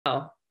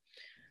Oh,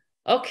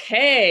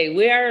 okay,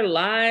 we are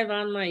live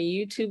on my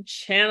YouTube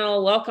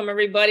channel. Welcome,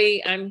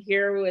 everybody. I'm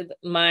here with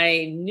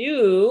my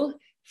new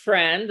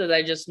friend that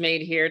I just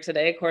made here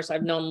today. Of course,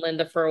 I've known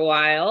Linda for a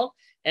while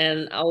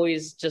and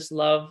always just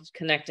loved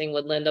connecting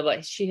with Linda,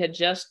 but she had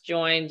just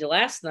joined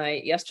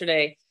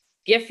yesterday,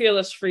 Gift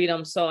Fearless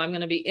Freedom. So I'm going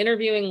to be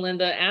interviewing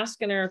Linda,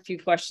 asking her a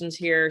few questions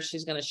here.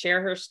 She's going to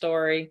share her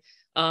story.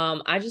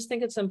 I just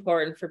think it's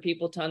important for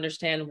people to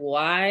understand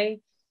why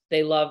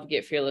they love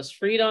Get Fearless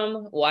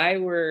Freedom, why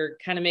we're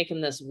kind of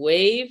making this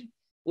wave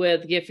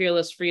with Get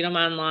Fearless Freedom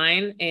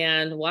online,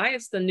 and why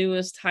it's the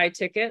newest high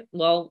ticket.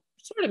 Well,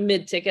 sort of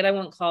mid ticket. I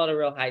won't call it a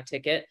real high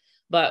ticket,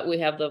 but we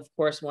have the, of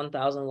course,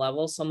 1,000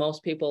 levels. So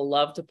most people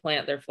love to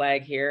plant their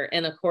flag here.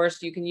 And of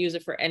course, you can use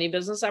it for any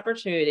business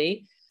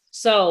opportunity.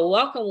 So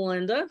welcome,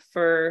 Linda.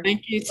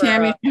 Thank you,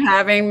 Tammy, for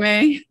having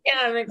me. Yeah,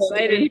 I'm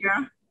excited.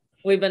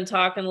 We've been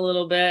talking a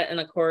little bit, and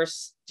of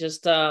course,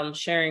 just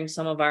sharing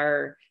some of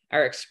our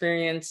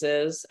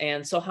experiences.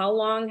 And so how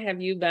long have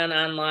you been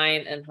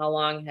online, and how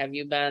long have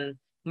you been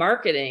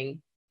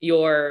marketing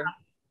your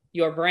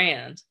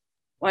brand?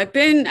 Well, I've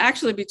been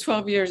actually be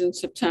 12 years in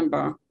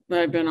September that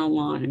I've been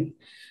online.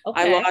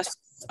 Okay.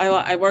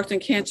 I worked in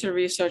cancer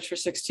research for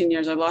 16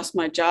 years. I lost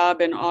my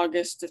job in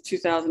August of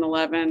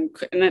 2011.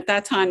 And at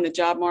that time, the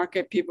job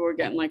market, people were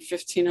getting like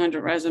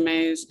 1,500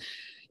 resumes.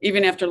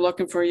 Even after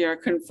looking for a year, I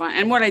couldn't find.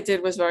 And what I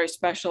did was very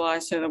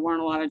specialized, so there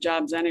weren't a lot of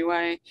jobs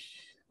anyway.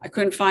 I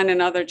couldn't find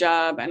another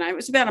job. And I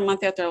was about a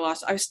month after I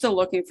lost. I was still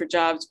looking for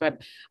jobs,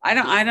 but I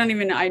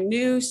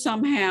knew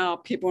somehow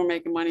people were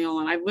making money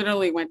online. I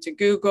literally went to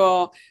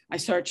Google. I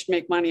searched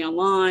make money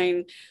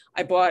online.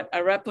 I bought a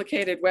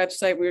replicated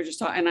website. We were just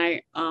talking, and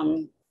I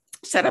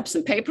set up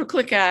some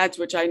pay-per-click ads,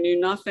 which I knew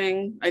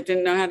nothing. I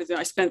didn't know how to do.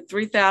 I spent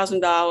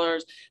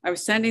 $3,000. I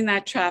was sending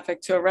that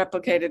traffic to a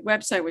replicated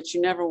website, which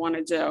you never want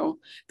to do.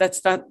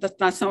 That's not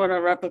what a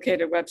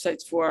replicated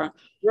website's for.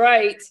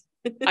 Right.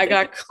 I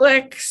got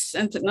clicks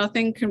and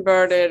nothing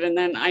converted. And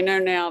then I know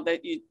now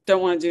that you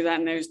don't want to do that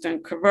and those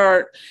don't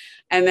convert.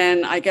 And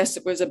then I guess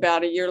it was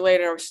about a year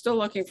later, I was still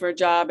looking for a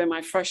job. And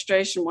my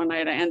frustration one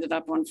night, I ended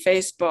up on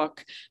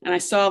Facebook and I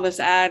saw this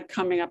ad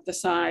coming up the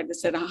side that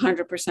said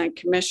 100%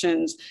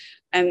 commissions.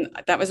 And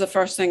that was the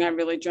first thing I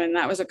really joined.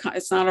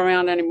 It's not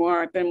around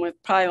anymore. I've been with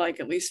probably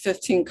like at least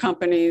 15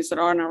 companies that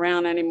aren't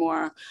around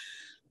anymore.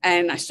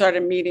 And I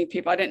started meeting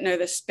people. I didn't know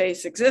this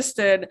space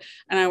existed.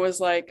 And I was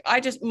like,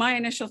 my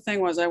initial thing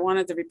was I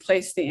wanted to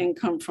replace the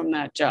income from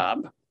that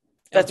job.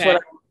 That's what I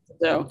wanted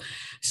to do.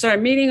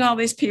 Started meeting all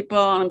these people,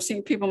 and I'm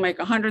seeing people make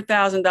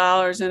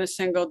 $100,000 in a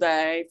single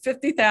day,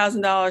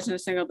 $50,000 in a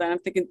single day. I'm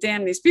thinking,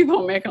 damn, these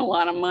people are making a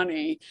lot of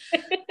money.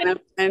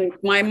 and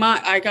my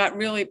mind, I got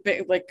really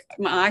big, like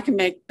I can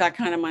make that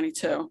kind of money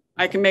too.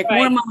 I can make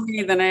more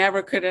money than I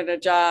ever could at a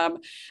job.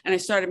 And I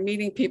started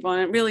meeting people,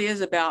 and it really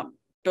is about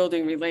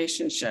building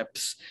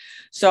relationships.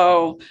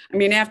 So, I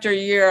mean, after a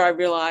year, I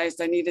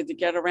realized I needed to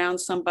get around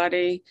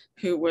somebody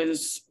who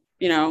was,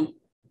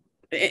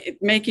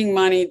 making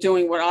money,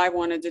 doing what I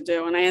wanted to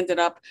do. And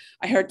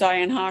I heard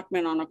Diane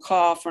Hockman on a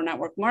call for a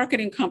network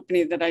marketing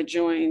company that I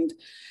joined.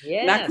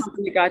 Yes. That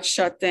company got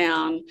shut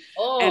down.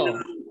 Oh.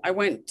 And I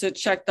went to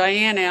check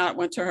Diane out,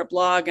 went to her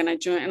blog, and I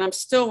joined, and I'm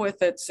still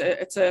with it.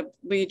 It's a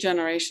lead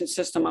generation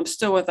system. I'm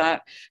still with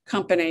that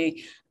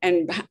company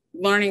and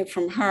learning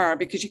from her,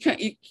 because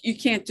you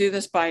can't do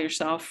this by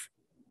yourself.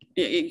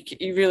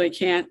 You really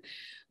can't.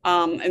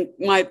 And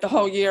the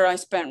whole year I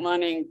spent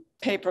running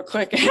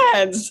pay-per-click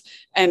ads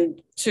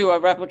and to a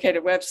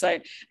replicated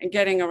website and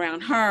getting around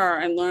her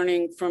and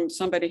learning from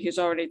somebody who's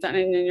already done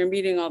it. And then you're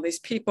meeting all these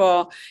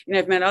people.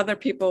 I've met other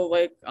people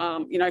like,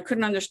 I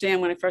couldn't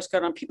understand when I first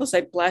got on, people say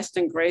blessed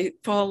and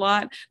grateful a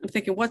lot. I'm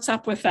thinking, what's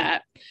up with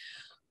that?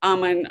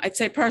 And I'd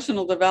say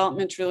personal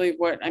development's really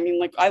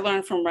like I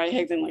learned from Ray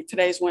Higdon, like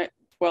today's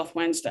Wealth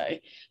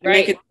Wednesday.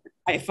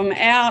 If I'm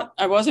out,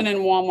 I wasn't in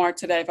Walmart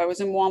today. If I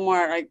was in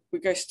Walmart, we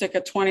go stick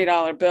a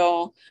 $20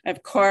 bill. I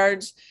have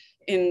cards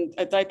in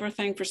a diaper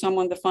thing for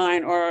someone to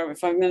find, or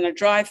if I'm in a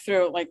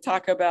drive-through like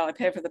Taco Bell, I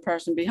pay for the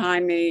person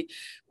behind me.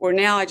 Or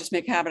now I just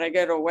make a habit. I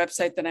go to a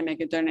website that I make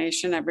a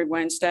donation every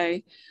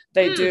Wednesday.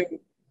 They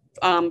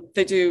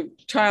do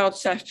child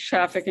sex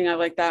trafficking. I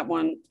like that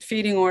one.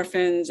 Feeding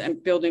orphans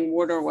and building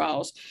water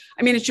wells.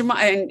 I mean, it's your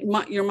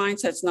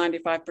mindset's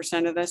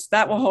 95% of this.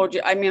 That will hold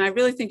you. I mean, I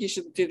really think you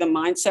should do the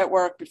mindset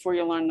work before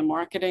you learn the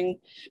marketing,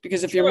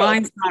 because if your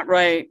mind's not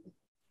right,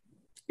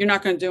 you're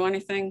not going to do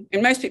anything.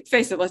 And most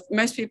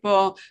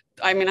people,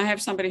 I mean, I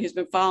have somebody who's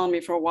been following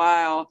me for a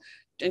while,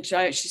 and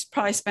she's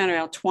probably spent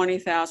about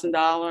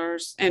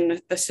 $20,000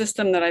 in the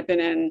system that I've been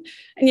in.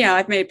 And yeah,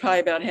 I've made probably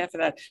about half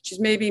of that. She's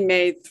maybe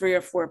made 3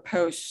 or 4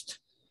 posts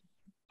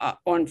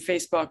on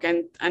Facebook.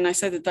 And I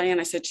said to Diane,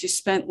 I said, she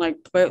spent like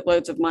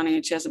boatloads of money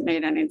and she hasn't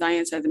made any.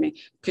 Diane said to me,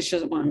 because she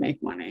doesn't want to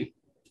make money.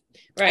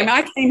 Right. I mean,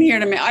 I came here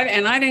to make,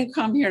 and I didn't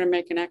come here to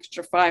make an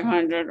extra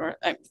 $500 or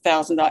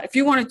 $1,000. If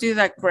you want to do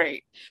that,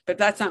 great. But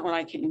that's not what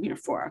I came here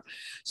for.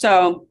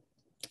 So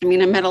I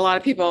mean, I met a lot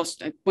of people.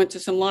 I went to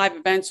some live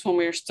events when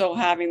we were still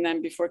having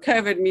them before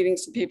COVID, meeting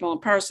some people in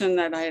person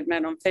that I had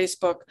met on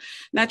Facebook.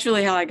 And that's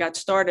really how I got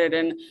started.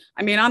 And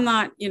I mean, I'm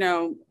not,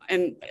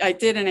 and I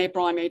did in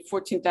April, I made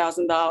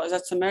 $14,000.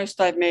 That's the most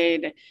I've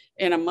made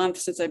in a month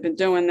since I've been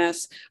doing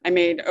this. I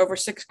made over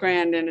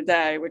 $6,000 in a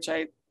day, which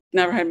I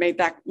never had made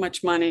that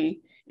much money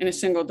in a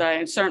single day,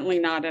 and certainly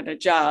not at a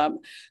job.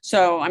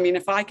 So, I mean,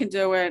 if I can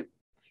do it,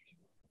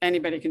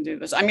 anybody can do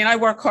this. I mean, I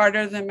work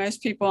harder than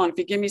most people, and if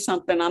you give me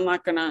something, I'm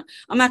not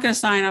gonna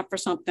sign up for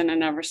something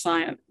and never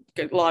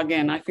log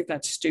in. I think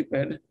that's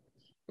stupid.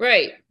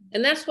 Right.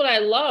 And that's what I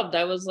loved.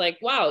 I was like,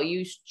 wow,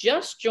 you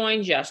just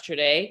joined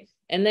yesterday,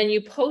 and then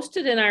you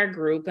posted in our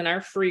group, in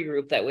our free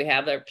group that we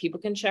have, that people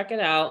can check it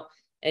out.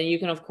 And you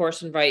can, of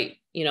course, invite,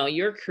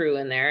 your crew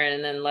in there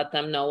and then let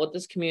them know what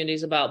this community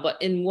is about.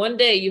 But in one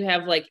day, you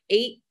have like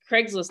 8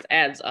 Craigslist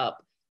ads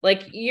up.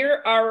 Like,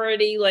 you're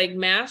already like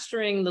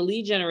mastering the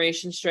lead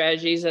generation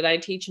strategies that I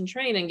teach and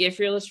train and Get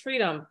Fearless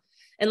Freedom.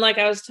 And like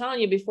I was telling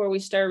you before we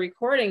started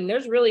recording,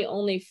 there's really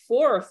only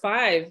 4 or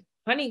 5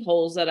 honey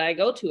holes that I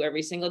go to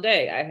every single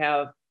day. I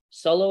have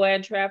solo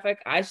ad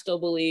traffic. I still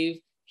believe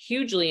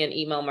hugely in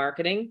email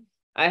marketing.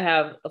 I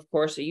have, of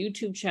course, a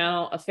YouTube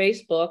channel, a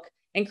Facebook,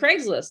 and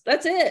Craigslist.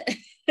 That's it.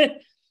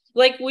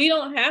 Like, we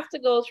don't have to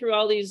go through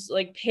all these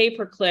like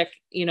pay-per-click,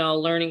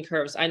 learning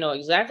curves. I know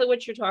exactly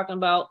what you're talking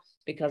about,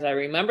 because I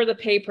remember the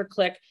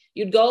pay-per-click.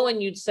 You'd go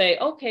and you'd say,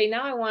 okay,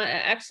 now I want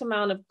X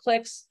amount of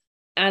clicks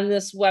on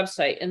this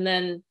website. And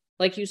then,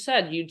 like you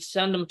said, you'd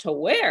send them to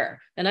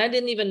where? And I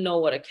didn't even know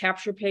what a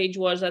capture page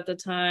was at the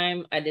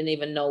time. I didn't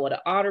even know what an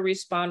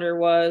autoresponder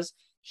was.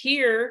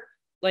 Here,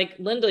 like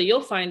Linda,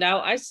 you'll find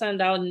out, I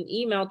send out an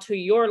email to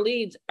your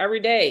leads every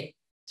day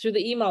through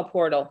the email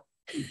portal.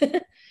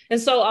 And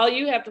so all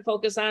you have to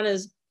focus on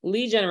is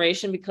lead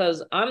generation,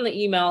 because I'm the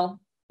email,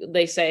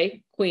 they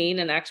say, queen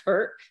and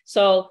expert.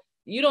 So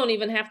you don't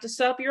even have to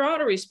set up your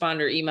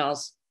autoresponder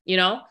emails,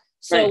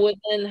 So Right.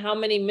 within how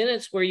many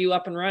minutes were you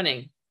up and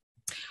running?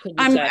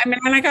 I mean,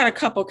 and I got a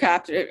couple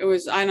capture. It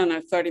was, I don't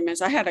know, 30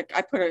 minutes.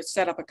 I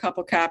set up a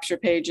couple capture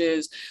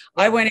pages.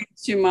 I went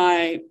into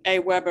my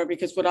Aweber,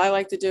 because what I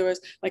like to do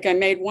is, like, I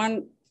made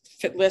one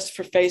list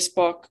for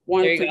Facebook,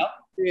 one for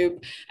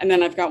YouTube, and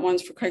then I've got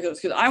ones for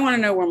Craigslist, because I want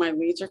to know where my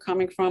leads are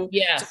coming from.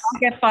 Yes. So I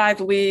get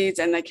 5 leads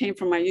and they came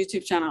from my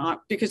YouTube channel,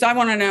 because I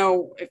want to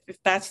know if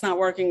that's not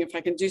working, if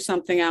I can do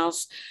something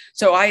else.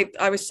 So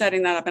I was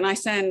setting that up, and I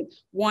send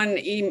one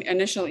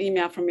initial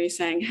email from me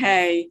saying,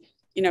 hey,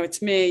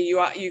 it's me.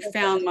 You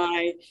found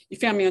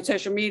me on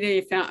social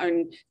media.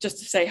 And just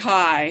to say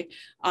hi.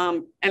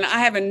 And I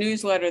have a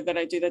newsletter that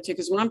I do that too,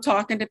 because when I'm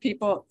talking to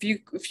people,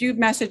 if you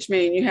message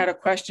me and you had a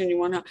question you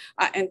want to,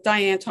 and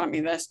Diane taught me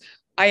this,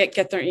 I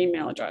get their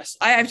email address.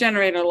 I have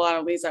generated a lot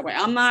of leads that way.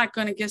 I'm not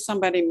going to give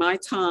somebody my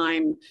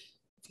time,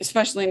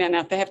 especially now.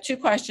 If they have 2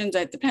 questions,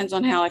 it depends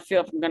on how I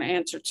feel if I'm going to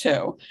answer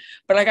 2.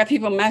 But I got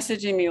people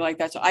messaging me like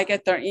that, so I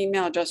get their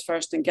email address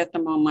first and get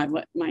them on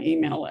my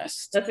email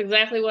list. That's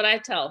exactly what I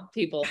tell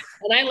people,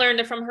 and I learned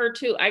it from her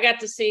too. I got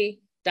to see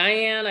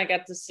Diane, I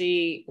got to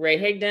see Ray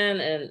Higdon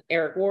and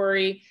Eric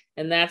Worre,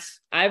 and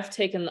I've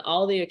taken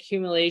all the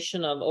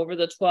accumulation of over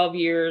the 12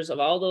 years of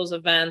all those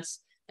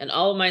events and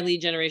all of my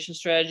lead generation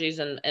strategies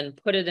and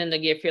put it into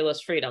Get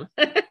Fearless Freedom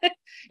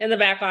in the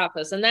back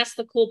office. And that's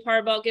the cool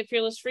part about Get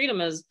Fearless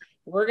Freedom, is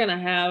we're going to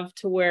have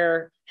to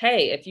where,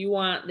 hey, if you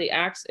want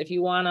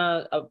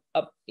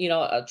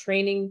a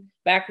training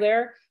back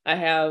there, I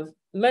have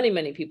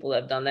many people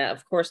that have done that.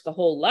 Of course, the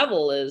whole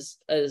level is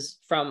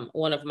from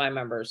one of my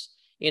members,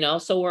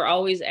 so we're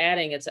always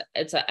adding.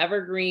 It's an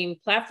evergreen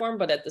platform,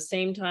 but at the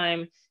same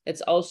time,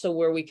 it's also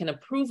where we can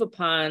improve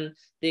upon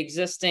the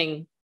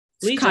existing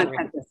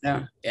content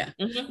there. Yeah.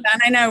 Mm-hmm.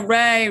 And I know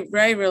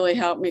Ray really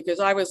helped me, because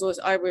I'm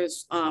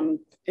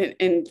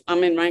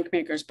in Rank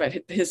Makers, but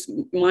his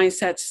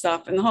mindset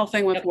stuff and the whole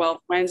thing with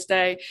Wealth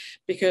Wednesday,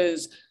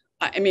 because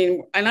I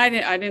mean, and I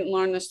didn't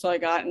learn this till I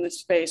got in this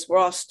space. We're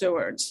all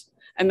stewards,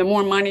 and the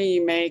more money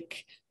you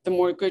make, the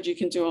more good you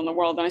can do in the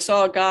world. And I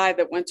saw a guy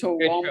that went to a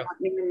Walmart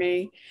near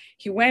me.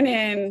 He went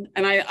in,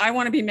 and I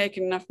want to be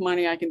making enough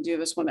money I can do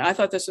this one. I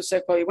thought this was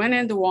so cool. He went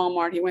into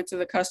Walmart. He went to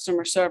the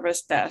customer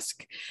service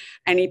desk,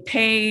 and he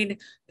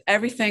paid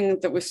everything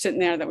that was sitting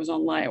there that was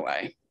on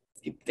layaway.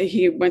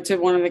 He went to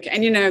one of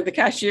the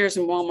cashiers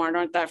in Walmart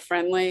aren't that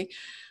friendly.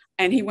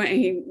 And he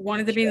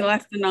wanted to be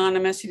left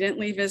anonymous. He didn't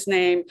leave his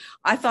name.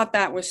 I thought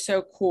that was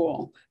so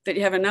cool, that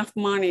you have enough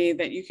money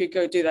that you could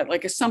go do that.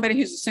 Like, as somebody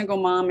who's a single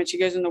mom and she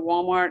goes into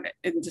Walmart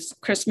in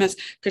Christmas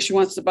because she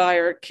wants to buy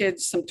her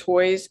kids some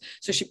toys,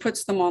 so she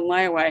puts them on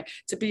layaway,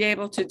 to be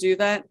able to do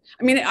that.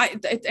 I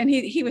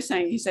mean, he was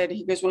saying,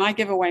 he goes, when I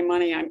give away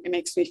money, it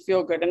makes me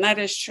feel good. And that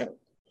is true.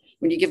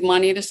 When you give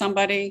money to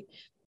somebody,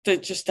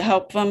 just to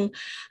help them.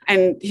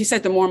 And he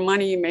said, the more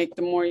money you make,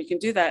 the more you can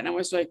do that. And I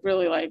was like,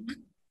 really, like,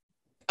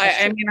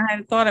 I mean, I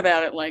hadn't thought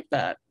about it like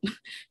that.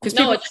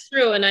 No, it's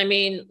true. And I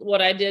mean, what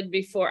I did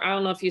before, I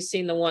don't know if you've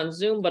seen the one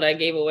Zoom, but I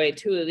gave away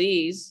 2 of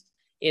these.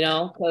 you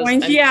know, because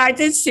Well, yeah, I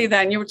did see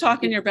that. And you were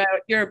talking about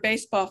you're a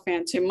baseball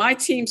fan too. My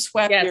team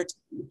swept yes. your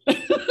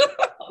team.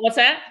 What's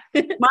that?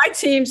 My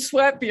team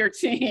swept your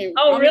team.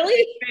 Oh, I'm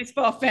really? a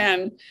baseball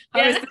fan.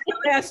 I was Yeah.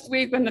 there last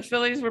week when the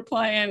Phillies were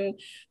playing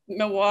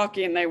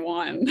Milwaukee and they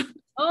won.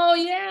 Oh,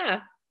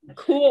 yeah.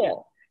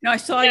 Cool. No, I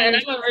saw Yeah, you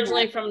and were I'm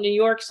originally from New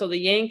York, so the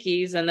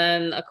Yankees, and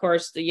then of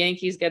course the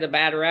Yankees get a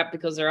bad rep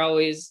because they're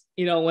always,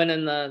 you know,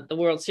 winning the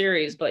World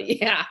Series. But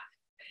yeah,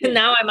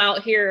 now I'm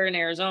out here in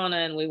Arizona,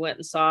 and we went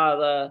and saw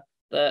the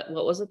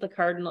what was it, the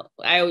Cardinal?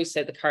 I always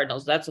say the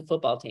Cardinals. That's a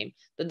football team.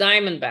 The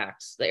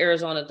Diamondbacks, the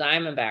Arizona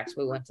Diamondbacks.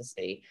 We went to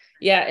see.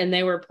 Yeah, and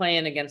they were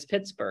playing against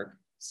Pittsburgh.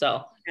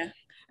 So yeah.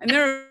 And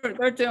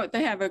they're doing,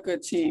 they have a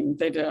good team.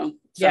 They do.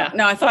 So yeah.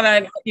 no, I thought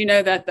I'd you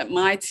know that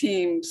my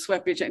team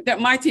swept each that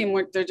my team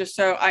went, they're just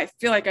so I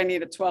feel like I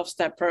need a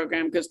 12-step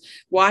program because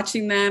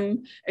watching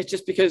them, it's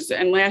just because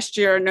and last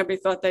year nobody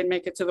thought they'd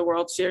make it to the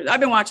World Series. I've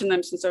been watching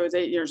them since I was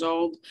 8 years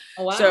old.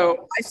 Oh, wow.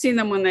 So I've seen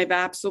them when they've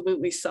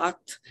absolutely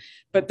sucked.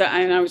 But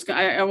and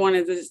I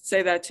wanted to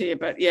say that to you,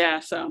 but yeah,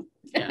 so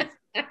yeah.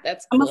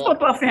 That's I'm a cool.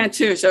 football fan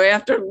too. So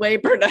after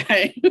Labor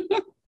Day.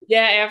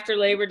 Yeah, after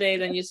Labor Day,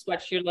 then you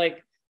switch. You're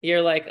like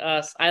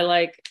us.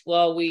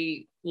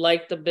 We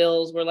like the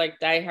Bills. We're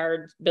like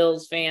diehard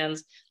Bills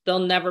fans. They'll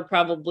never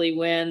probably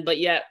win, but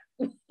yet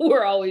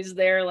we're always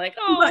there. Like,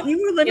 oh,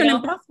 You were living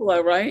in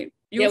Buffalo, right?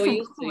 Yeah, we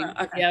used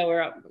to. Okay. Yeah,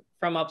 we're up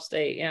from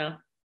upstate. Yeah,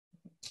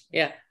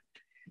 yeah.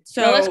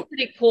 So no, that's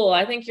pretty cool.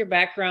 I think your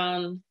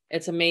background,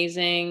 it's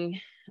amazing.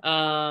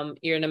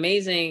 You're an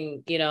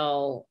amazing,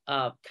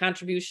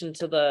 contribution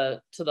to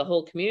the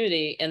whole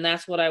community. And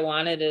that's what I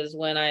wanted is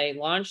when I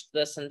launched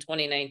this in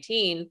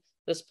 2019,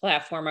 this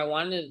platform, I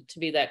wanted it to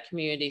be that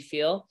community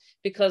feel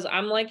because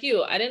I'm like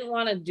you, I didn't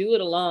want to do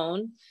it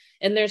alone.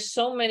 And there's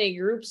so many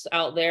groups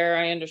out there,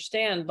 I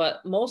understand,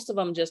 but most of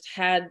them just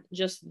had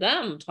just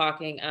them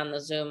talking on the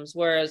Zooms.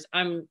 Whereas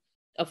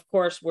of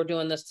course, we're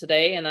doing this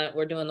today and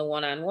we're doing the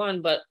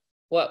one-on-one, but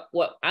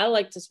what I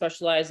like to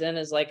specialize in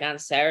is like on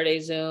Saturday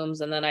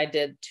Zooms. And then I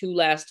did 2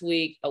 last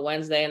week, a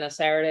Wednesday and a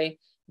Saturday.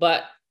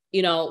 But,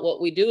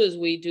 what we do is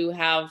we do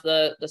have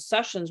the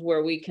sessions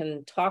where we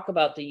can talk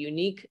about the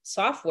unique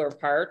software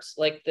parts,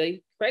 like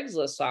the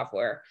Craigslist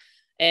software.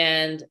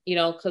 And,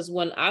 because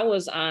when I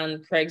was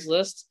on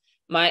Craigslist,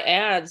 my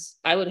ads,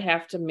 I would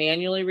have to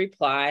manually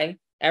reply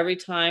every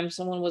time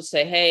someone would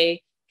say,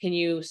 hey, can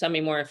you send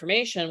me more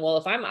information? Well,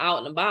 if I'm out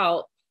and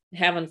about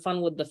having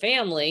fun with the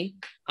family,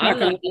 I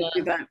don't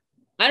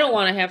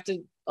want to have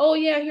to, oh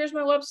yeah, here's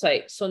my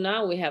website. So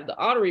now we have the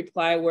auto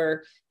reply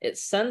where it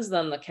sends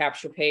them the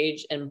capture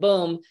page and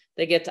boom,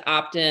 they get to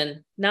opt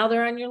in. Now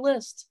they're on your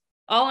list,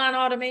 all on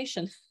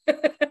automation.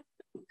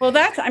 Well,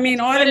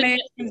 automation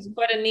is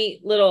quite a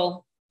neat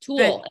little tool.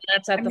 And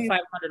that's at the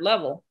 500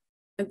 level.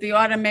 The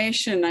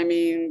automation,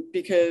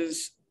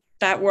 because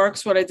that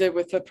works. What I did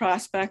with the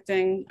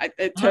prospecting,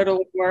 it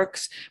totally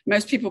works.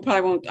 Most people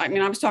probably won't.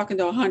 I was talking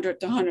to 100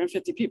 to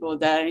 150 people a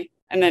day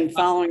and then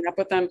following up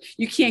with them.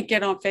 You can't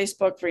get on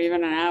Facebook for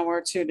even an hour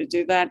or two to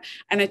do that.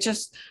 And it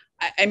just,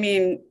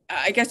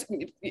 I guess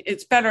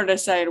it's better to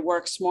say it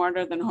works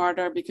smarter than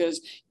harder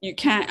because you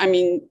can't,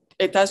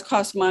 it does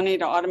cost money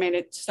to automate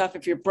it stuff.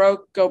 If you're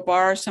broke, go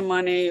borrow some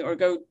money or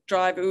go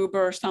drive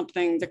Uber or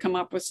something to come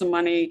up with some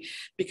money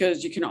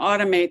because you can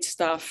automate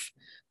stuff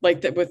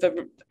like that with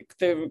the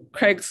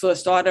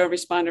Craigslist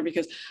autoresponder,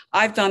 because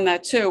I've done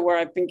that too, where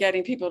I've been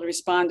getting people to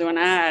respond to an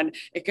ad.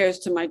 It goes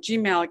to my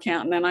Gmail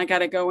account and then I got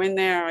to go in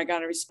there. I got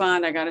to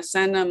respond. I got to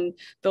send them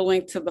the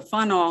link to the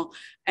funnel.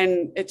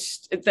 And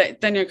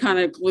then you're kind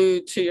of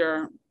glued to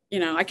your,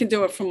 I can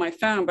do it from my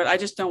phone, but I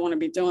just don't want to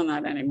be doing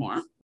that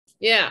anymore.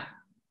 Yeah.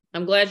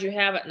 I'm glad you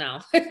have it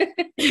now.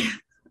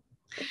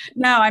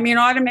 No,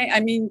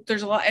 automate.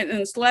 There's a lot, and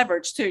it's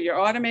leverage too. You're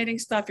automating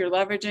stuff, you're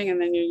leveraging, and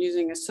then you're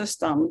using a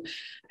system.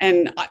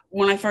 And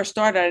when I first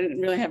started, I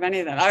didn't really have any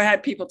of that. I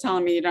had people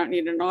telling me you don't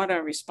need an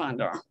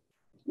autoresponder,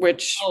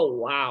 which. Oh,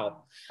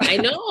 wow. I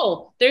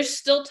know. There's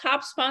still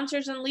top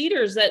sponsors and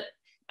leaders that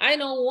I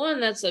know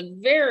one that's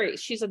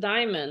she's a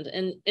diamond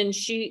and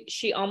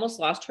she almost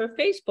lost her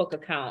Facebook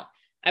account.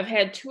 I've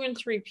had 2 and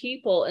 3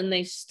 people and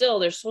they're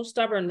so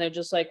stubborn. They're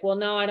just like, well,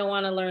 no, I don't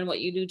want to learn what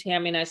you do,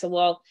 Tammy. And I said,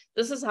 well,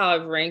 this is how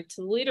I've ranked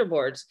to the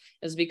leaderboards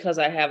is because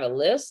I have a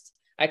list.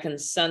 I can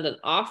send an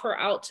offer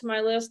out to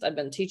my list. I've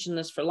been teaching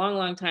this for a long,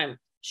 long time.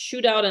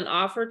 Shoot out an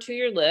offer to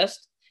your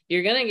list.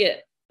 You're going to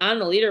get on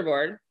the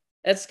leaderboard.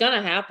 That's going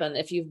to happen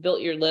if you've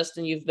built your list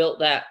and you've built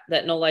that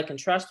know, like, and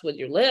trust with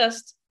your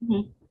list.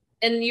 Mm-hmm.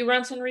 And you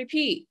rinse and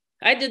repeat.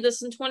 I did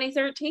this in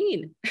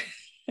 2013,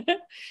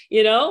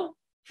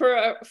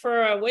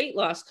 for a weight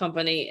loss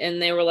company. And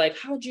they were like,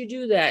 how'd you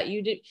do that?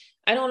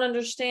 I don't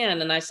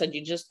understand. And I said,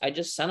 I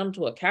just sent them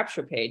to a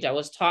capture page. I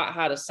was taught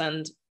how to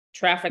send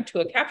traffic to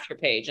a capture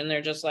page. And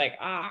they're just like,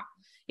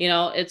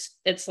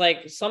 it's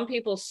like some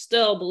people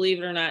still, believe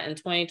it or not, in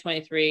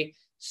 2023,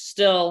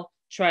 still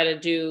try to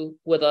do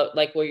with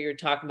like where you're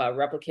talking about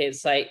replicated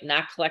site,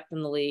 not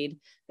collecting the lead.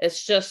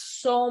 It's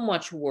just so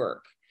much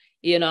work.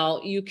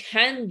 You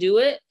can do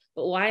it,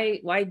 but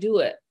why do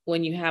it?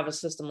 when you have a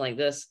system like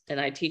this, and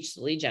I teach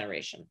the lead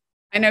generation.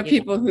 I know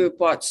people who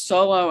bought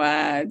solo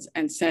ads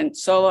and sent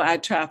solo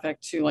ad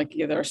traffic to like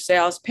either a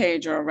sales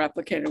page or a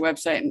replicated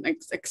website. And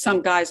like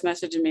some guys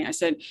messaging me, I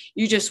said,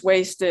 you just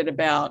wasted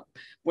about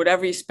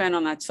whatever you spent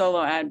on that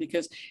solo ad,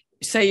 because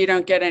say you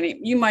don't get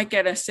any, you might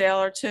get a sale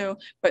or two,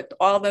 but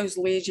all those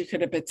leads you could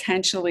have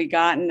potentially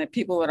gotten that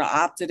people would have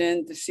opted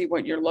in to see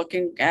what you're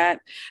looking at.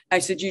 I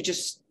said, you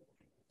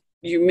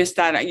missed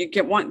that. You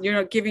get one,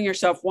 you're giving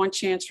yourself one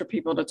chance for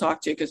people to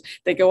talk to you, because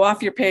they go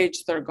off your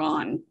page, they're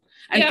gone.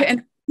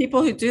 And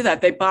people who do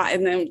that, they buy,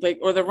 and then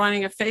or they're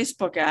running a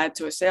Facebook ad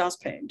to a sales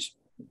page.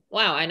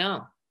 Wow, I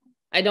know.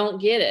 I don't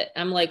get it.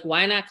 I'm like,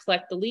 why not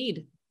collect the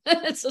lead?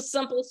 It's a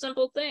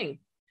simple thing.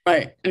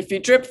 Right. And if you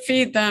drip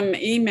feed them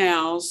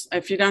emails,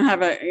 if you don't have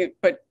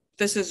but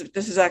this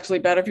is actually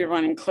better if you're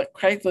running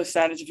Craigslist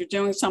ads. If you're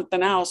doing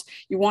something else,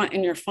 you want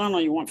in your funnel,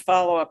 you want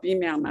follow-up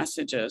email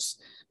messages,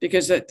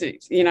 because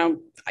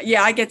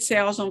I get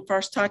sales on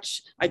first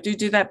touch. I do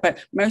that,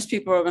 but most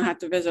people are going to have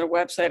to visit a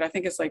website. I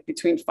think it's like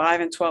between 5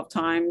 and 12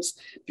 times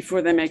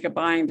before they make a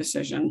buying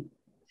decision.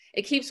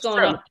 It keeps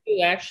going up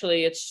too.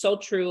 Actually, it's so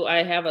true.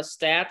 I have a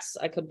stats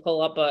I could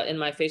pull up in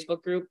my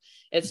Facebook group.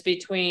 It's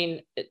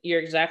between,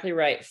 you're exactly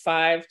right,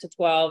 5 to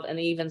 12, and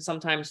even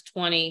sometimes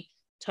 20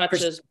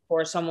 touches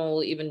before someone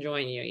will even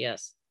join you.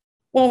 Yes.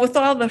 Well, with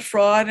all the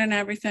fraud and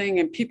everything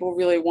and people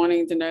really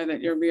wanting to know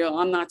that you're real,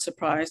 I'm not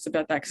surprised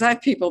about that, because I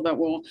have people that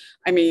will,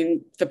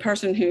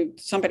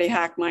 somebody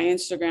hacked my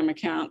Instagram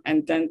account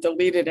and then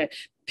deleted it.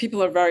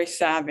 People are very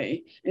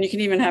savvy, and you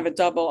can even have a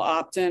double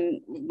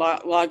opt-in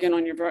login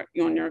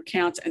on your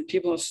accounts, and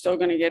people are still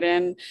going to get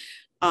in.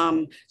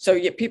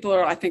 People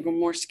are, I think, are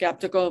more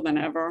skeptical than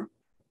ever.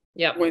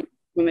 Yeah.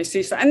 When they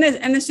see stuff, and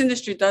this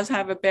industry does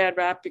have a bad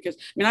rap, because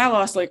I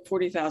lost like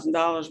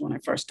 $40,000 when I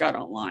first got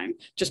online,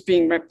 just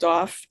being ripped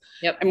off.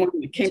 Yep. And when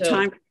it came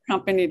time for the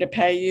company to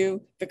pay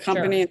you, the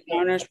company and the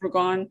owners were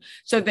gone.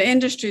 So the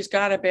industry's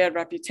got a bad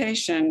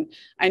reputation,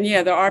 and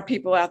there are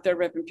people out there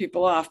ripping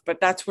people off, but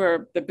that's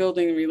where the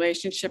building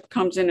relationship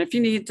comes in. If you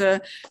need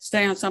to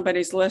stay on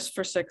somebody's list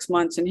for 6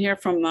 months and hear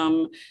from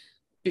them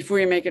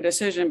before you make a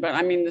decision.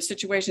 But the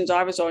situations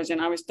I was always in,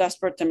 I was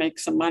desperate to make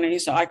some money,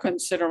 so I couldn't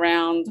sit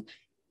around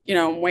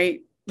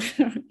wait,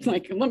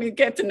 like, let me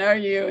get to know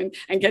you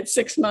and get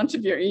 6 months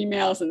of your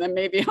emails, and then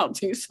maybe I'll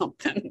do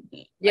something.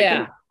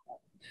 Yeah.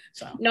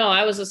 No,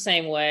 I was the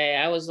same way.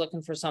 I was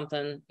looking for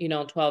something,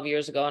 12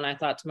 years ago. And I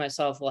thought to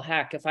myself, well,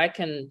 heck, if I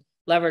can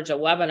leverage a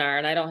webinar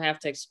and I don't have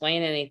to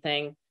explain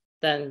anything,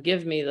 then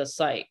give me the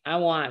site. I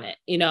want it,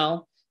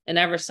 and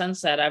ever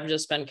since that, I've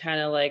just been kind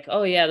of like,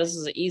 oh yeah, this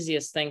is the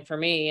easiest thing for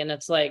me. And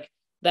it's like,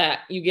 that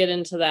you get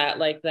into that,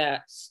 like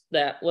that,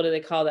 what do they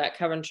call that?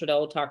 Kevin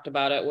Trudeau talked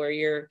about it, where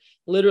you're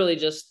literally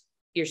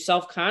you're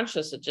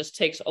self-conscious. It just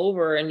takes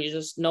over, and you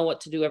just know what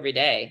to do every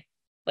day.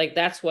 Like,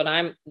 that's what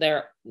I'm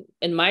there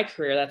in my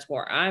career. That's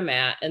where I'm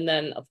at. And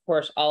then of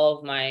course, all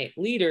of my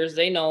leaders,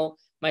 they know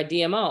my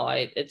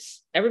DMO.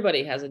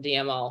 Everybody has a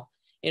DMO.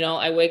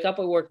 I wake up,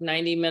 I work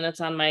 90 minutes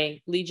on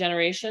my lead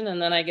generation,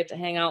 and then I get to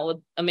hang out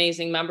with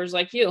amazing members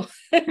like you.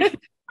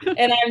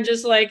 And I'm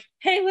just like,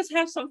 hey, let's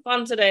have some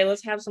fun today.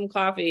 Let's have some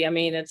coffee.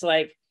 It's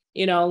like,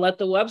 let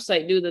the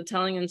website do the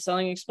telling and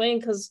selling, explain,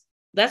 because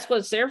that's what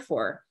it's there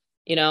for,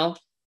 And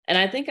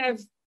I think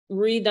I've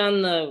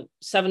redone the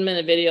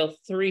 7-minute video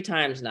 3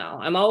 times now.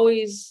 I'm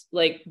always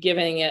like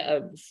giving it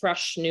a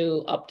fresh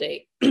new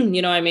update.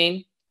 You know what I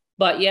mean?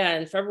 But yeah,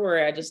 in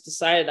February, I just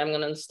decided I'm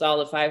going to install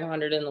the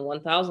 500 and the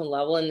 1000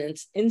 level, and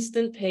it's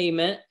instant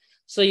payment.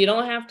 So you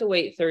don't have to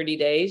wait 30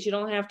 days. You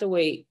don't have to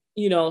wait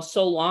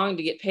so long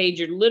to get paid.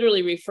 You're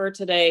literally refer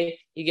today,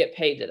 you get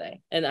paid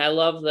today. And I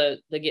love the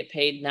get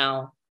paid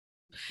now.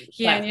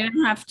 Yeah, and you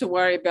don't have to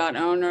worry about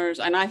owners.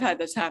 And I've had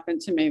this happen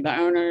to me. The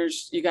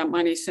owners, you got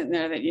money sitting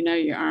there that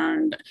you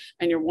earned,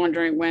 and you're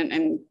wondering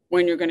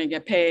when you're going to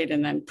get paid,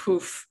 and then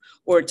poof.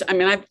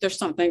 There's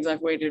some things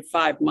I've waited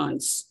 5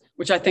 months,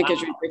 which I think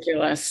is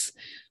ridiculous.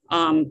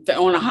 To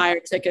own a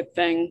higher ticket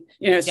thing,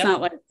 it's not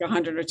like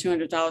 $100 or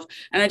 $200.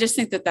 And I just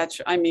think that's,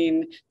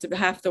 to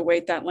have to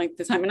wait that length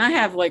of time. And I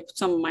have like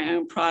some of my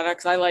own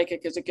products. I like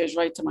it because it goes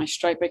right to my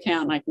Stripe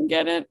account and I can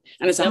get it,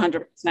 and it's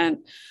 100%.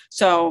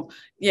 So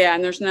yeah,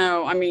 and there's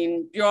no,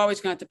 you're always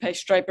going to have to pay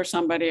Stripe or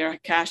somebody or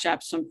Cash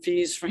App some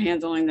fees for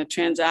handling the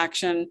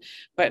transaction.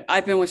 But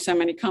I've been with so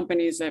many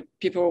companies that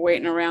people were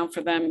waiting around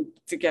for them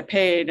to get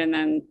paid, and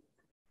then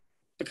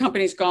the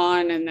company's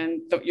gone, and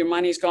then your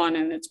money's gone,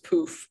 and it's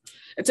poof.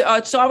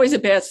 It's always a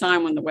bad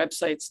sign when the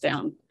website's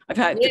down. I've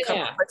had a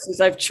couple of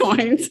places I've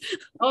joined.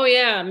 Oh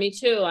yeah, me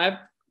too.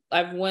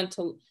 I've went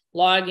to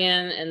log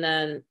in, and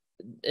then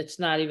it's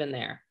not even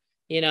there,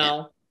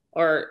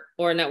 or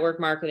a network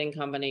marketing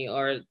company,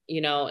 or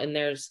and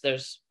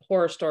there's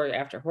horror story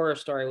after horror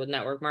story with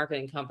network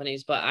marketing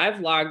companies. But I've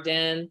logged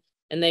in,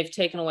 and they've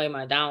taken away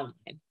my downline,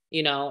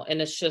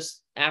 and it's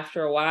just,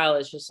 after a while,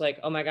 it's just like,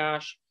 oh my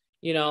gosh.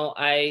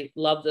 I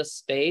love this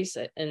space,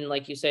 and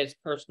like you say, it's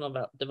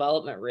personal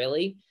development,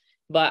 really,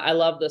 but I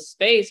love this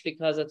space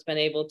because it's been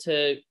able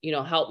to,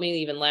 help me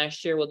even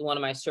last year with one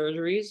of my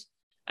surgeries.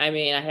 I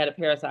mean, I had a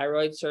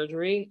parathyroid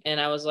surgery and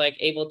I was like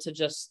able to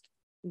just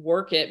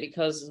work it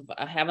because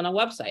of having a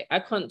website. I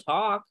couldn't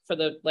talk for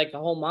the like a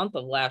whole month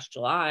of last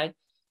July.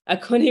 I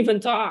couldn't even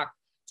talk.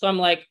 So I'm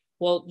like,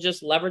 well,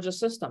 just leverage a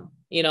system,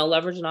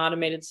 leverage an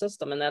automated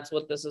system. And that's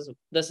what this is.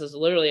 This is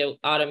literally an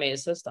automated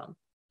system.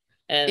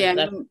 And Yeah.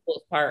 that's the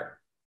coolest part.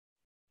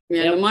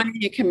 Yeah, Yep. the money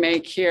you can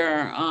make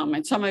here,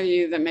 and some of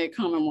you that may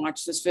come and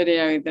watch this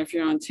video, either if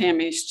you're on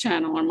Tammy's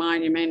channel or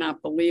mine, you may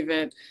not believe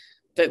it,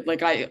 that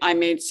like I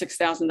made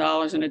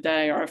 $6,000 in a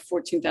day or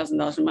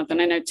 $14,000 a month.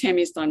 And I know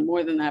Tammy's done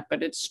more than that,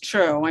 but it's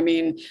true. I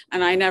mean,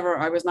 and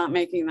I was not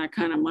making that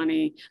kind of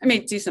money. I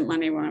made decent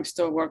money when I was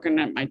still working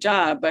at my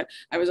job, but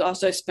I was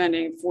also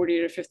spending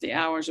 40 to 50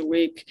 hours a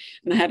week,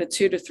 and I had a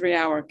 2 to 3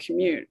 hour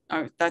commute.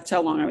 That's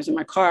how long I was in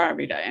my car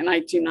every day. And I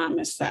do not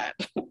miss that.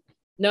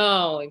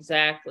 No,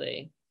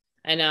 exactly.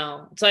 I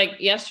know. It's like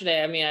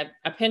yesterday. I mean,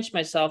 I pinched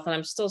myself and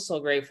I'm still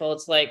so grateful.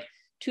 It's like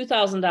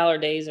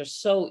 $2,000 days are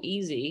so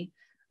easy.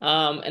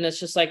 And it's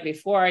just like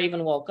before I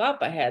even woke up,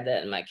 I had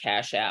that in my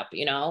Cash App,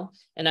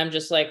 and I'm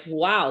just like,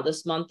 wow,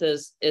 this month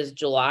is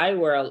July,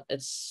 where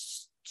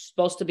it's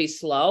supposed to be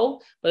slow,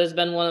 but it's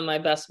been one of my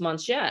best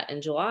months yet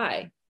in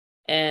July.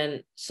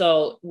 And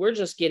so we're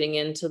just getting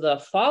into the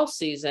fall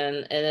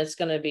season and it's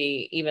going to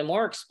be even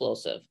more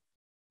explosive,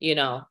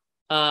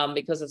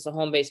 because it's a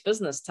home-based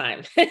business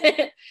time.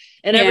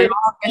 And Yeah, everybody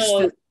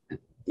knows,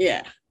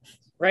 yeah.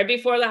 right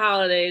before the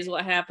holidays,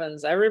 what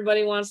happens?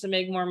 Everybody wants to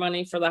make more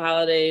money for the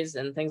holidays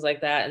and things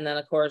like that. And then,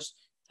 of course,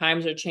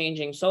 times are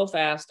changing so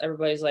fast.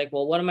 Everybody's like,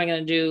 well, what am I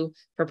going to do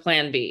for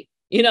plan B?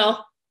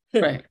 Right,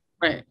 right.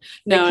 They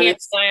No, and can't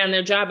it's rely on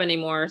their job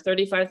anymore.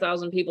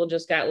 35,000 people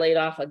just got laid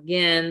off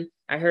again.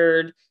 I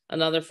heard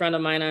another friend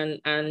of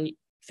mine on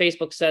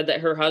Facebook said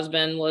that her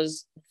husband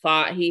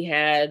thought he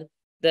had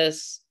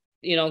this,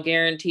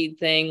 guaranteed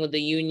thing with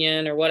the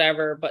union or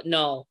whatever, but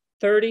no,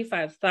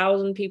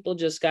 35,000 people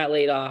just got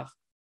laid off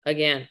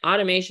again.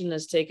 Automation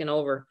has taken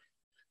over. and a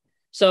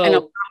So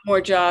lot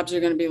more jobs are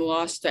going to be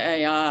lost to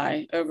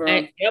AI over.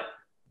 yep.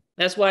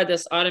 That's why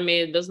this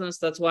automated business,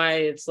 that's why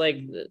it's like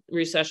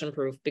recession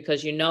proof,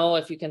 because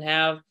if you can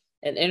have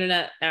an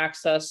internet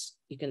access,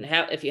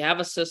 if you have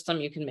a system,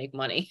 you can make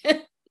money.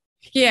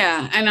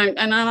 Yeah, and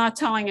I'm not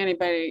telling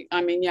anybody.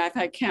 I mean, yeah, I've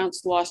had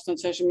accounts lost on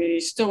social media. You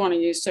still want to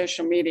use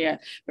social media,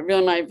 but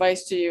really, my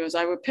advice to you is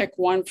I would pick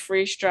one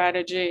free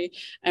strategy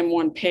and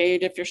one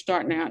paid if you're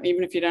starting out,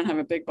 even if you don't have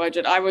a big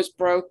budget. I was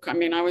broke. I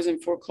mean, I was in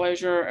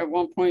foreclosure at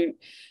one point,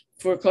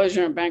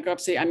 foreclosure and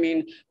bankruptcy. I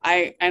mean,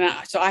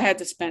 so I had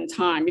to spend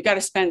time. You got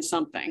to spend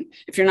something.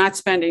 If you're not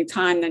spending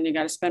time, then you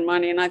got to spend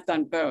money. And I've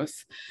done both.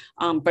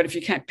 But if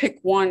you can't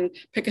pick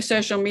a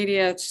social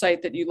media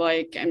site that you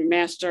like and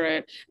master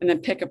it, and then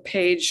pick a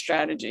paid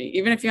strategy,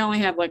 even if you only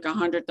have like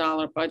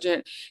 $100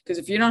 budget. Because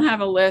if you don't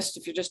have a list,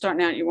 if you're just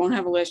starting out, you won't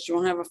have a list, you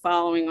won't have a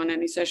following on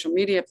any social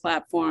media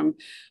platform,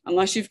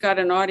 unless you've got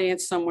an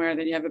audience somewhere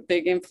that you have a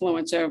big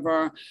influence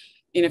over.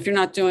 If you're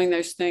not doing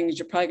those things,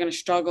 you're probably going to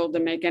struggle to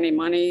make any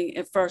money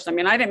at first. I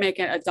mean, I didn't make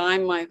a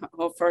dime my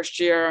whole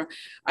first year.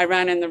 I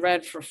ran in the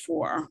red for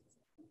 4.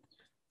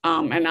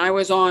 And I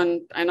was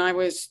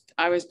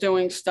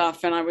doing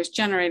stuff and I was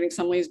generating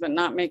some leads, but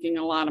not making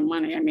a lot of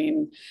money. I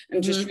mean,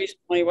 and just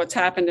recently what's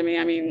happened to me,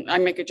 I mean, I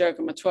make a joke,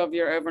 I'm a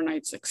 12-year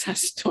overnight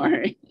success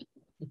story.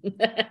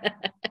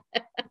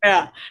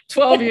 Yeah,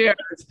 12 years.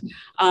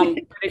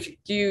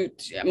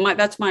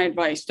 That's my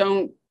advice.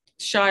 Don't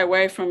shy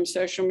away from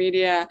social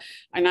media.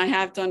 And I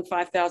have done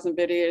 5,000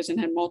 videos and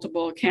had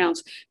multiple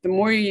accounts. The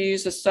more you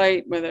use a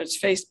site, whether it's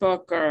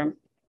Facebook or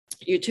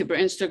YouTube or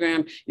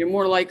Instagram, you're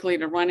more likely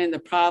to run into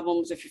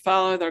problems if you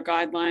follow their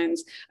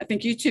guidelines. I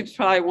think YouTube's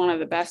probably one of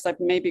the best. I've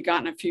maybe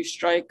gotten a few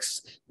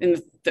strikes in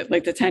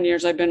the 10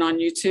 years I've been on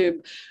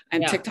YouTube,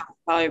 and TikTok's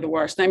probably the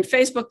worst. And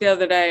Facebook the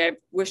other day, I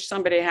wished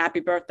somebody a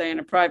happy birthday in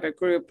a private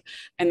group,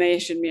 and they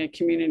issued me a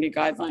community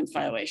guidelines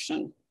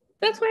violation.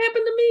 That's what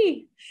happened to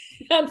me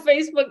on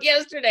Facebook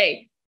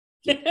yesterday.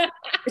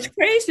 It's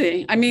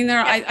crazy. I mean,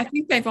 I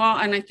think they've all,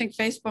 and I think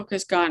Facebook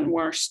has gotten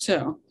worse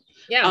too.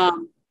 Yeah.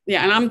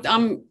 Yeah, and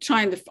I'm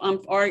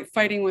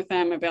fighting with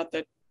them about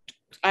the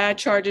ad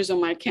charges on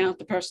my account.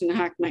 The person that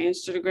hacked my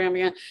Instagram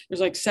again, there's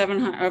like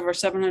over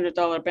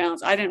 $700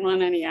 balance. I didn't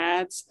run any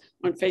ads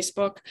on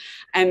Facebook,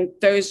 and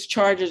those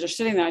charges are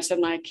sitting there. I said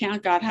my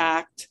account got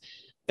hacked.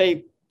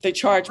 They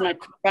charged my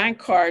bank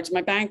cards.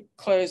 My bank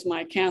closed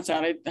my accounts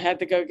out. I had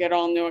to go get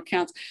all new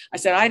accounts. I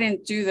said, I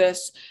didn't do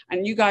this.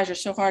 And you guys are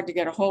so hard to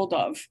get a hold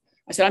of.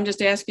 I said, I'm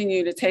just asking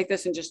you to take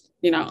this and just,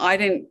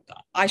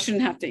 I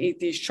shouldn't have to eat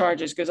these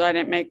charges because I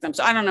didn't make them.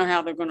 So I don't know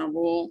how they're going to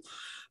rule.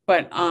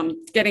 But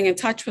getting in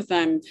touch with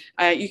them,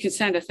 you can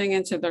send a thing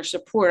into their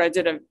support. I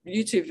did a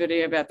YouTube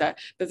video about that.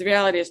 But the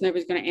reality is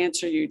nobody's going to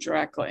answer you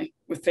directly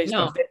with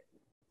Facebook.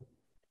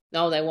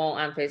 No, they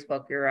won't on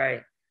Facebook. You're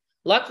right.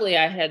 Luckily,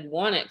 I had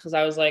won it because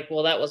I was like,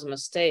 well, that was a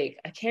mistake.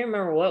 I can't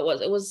remember what it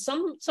was. It was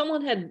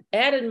someone had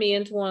added me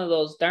into one of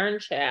those darn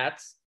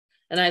chats.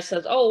 And I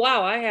said, oh,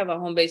 wow, I have a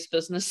home-based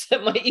business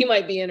that you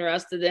might be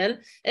interested in.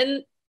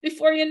 And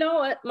before you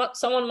know it,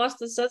 someone must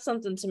have said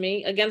something to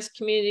me against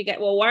community.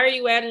 Well, why are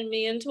you adding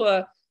me into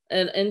a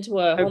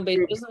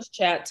home-based business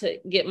chat to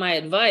get my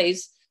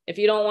advice if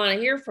you don't want to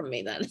hear from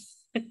me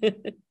then?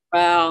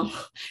 Wow.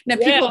 Now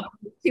Yeah.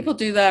 people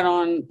do that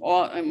on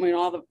all, I mean,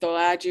 they'll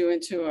add you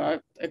into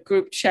a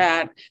group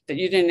chat that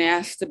you didn't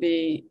ask to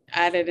be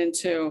added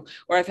into.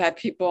 Or I've had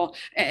people,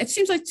 it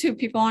seems like too,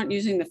 people aren't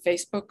using the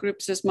Facebook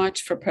groups as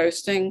much for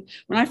posting.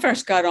 When I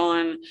first got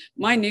on,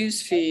 my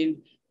news feed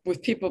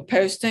with people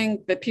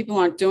posting, that people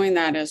aren't doing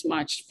that as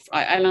much.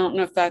 I don't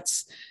know if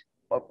that's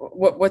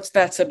what's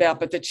that's about,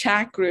 but the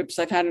chat groups,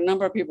 I've had a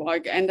number of people, I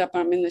end up,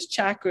 I'm in this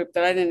chat group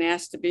that I didn't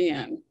ask to be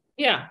in.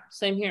 Yeah,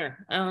 same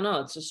here. I don't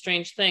know. It's a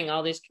strange thing.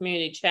 All these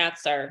community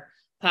chats are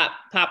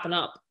popping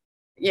up.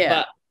 Yeah.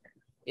 But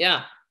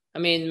yeah, I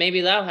mean,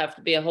 maybe that'll have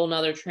to be a whole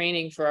nother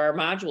training for our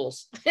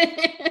modules in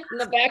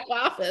the back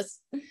office.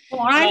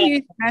 Well, I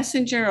use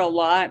Messenger a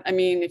lot. I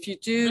mean, if you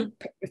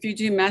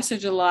do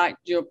message a lot,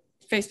 your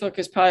Facebook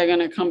is probably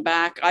going to come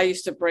back. I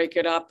used to break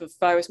it up. If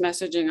I was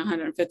messaging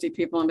 150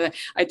 people,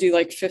 I do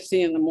like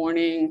 50 in the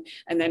morning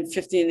and then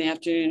 50 in the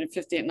afternoon and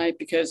 50 at night,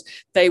 because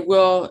they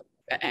will,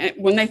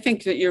 when they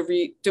think that you're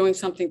doing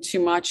something too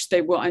much,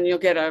 they will, and you'll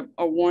get a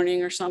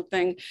warning or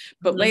something.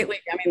 But lately,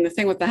 I mean, the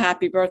thing with the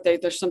happy birthday,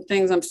 there's some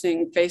things I'm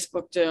seeing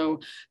Facebook do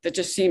that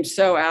just seem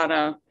so out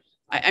of,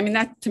 I mean,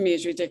 that to me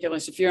is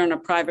ridiculous. If you're in a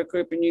private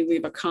group and you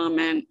leave a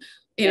comment,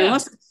 you know,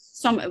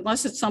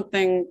 unless it's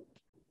something,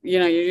 you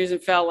know, you're using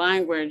foul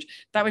language,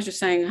 that was just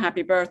saying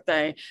happy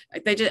birthday.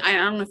 They just, I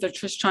don't know if they're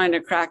just trying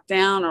to crack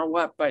down or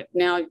what, but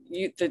now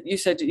you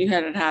said that you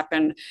had it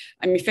happen.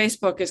 I mean,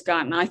 Facebook has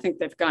gotten, I think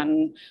they've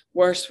gotten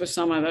worse with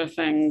some other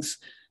things.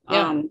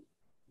 Yeah.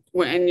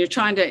 And you're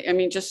trying to, I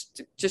mean,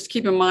 just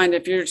keep in mind,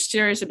 if you're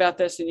serious about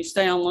this and you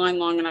stay online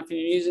long enough and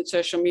you're using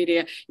social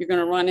media, you're going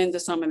to run into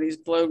some of these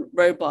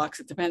roadblocks.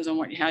 It depends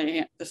on how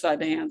you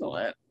decide to handle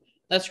it.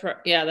 That's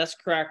correct. Yeah, that's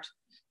correct.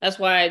 That's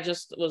why I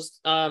just was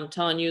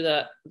telling you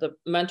that the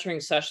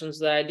mentoring sessions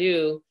that I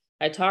do,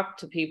 I talk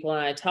to people and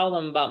I tell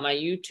them about my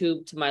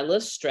YouTube to my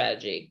list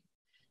strategy.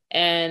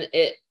 And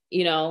it,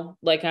 you know,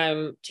 like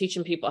I'm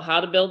teaching people how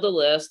to build a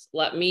list.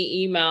 Let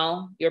me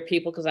email your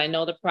people because I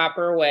know the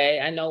proper way.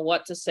 I know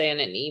what to say in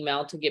an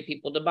email to get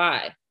people to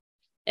buy.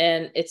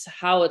 And it's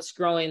how it's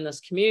growing this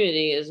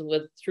community is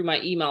through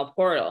my email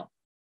portal.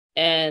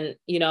 And,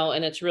 you know,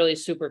 and it's really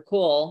super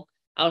cool.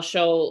 I'll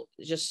show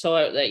just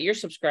so that your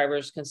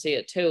subscribers can see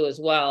it too as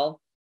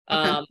well.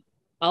 Okay.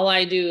 All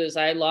I do is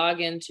I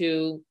log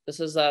into, this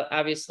is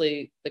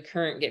obviously the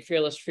current Get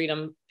Fearless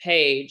Freedom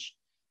page,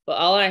 but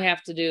all I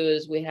have to do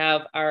is we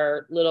have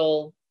our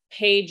little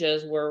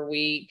pages where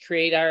we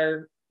create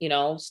our, you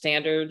know,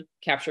 standard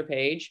capture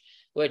page,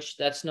 which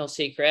that's no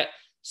secret.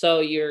 So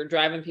you're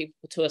driving people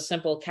to a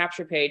simple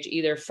capture page,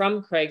 either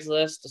from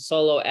Craigslist, a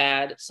solo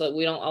ad. So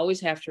we don't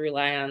always have to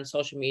rely on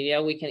social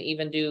media. We can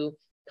even do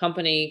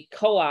company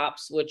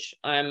co-ops, which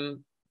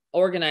I'm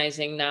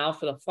organizing now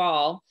for the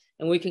fall,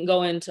 and we can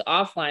go into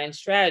offline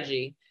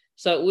strategy.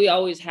 So we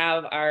always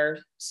have our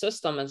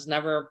system. It's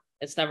never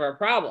a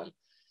problem.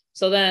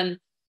 So then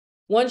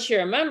once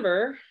you're a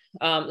member,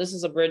 this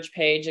is a bridge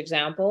page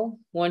example.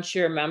 Once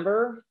you're a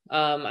member,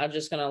 I'm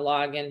just going to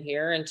log in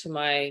here into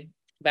my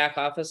back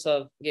office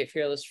of Get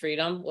Fearless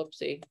Freedom.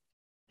 Whoopsie.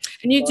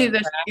 And you do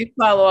this, you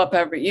follow up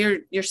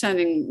you're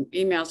sending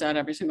emails out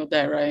every single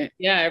day, right?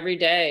 Yeah, every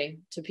day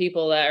to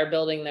people that are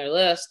building their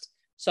list.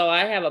 So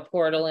I have a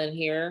portal in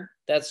here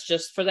that's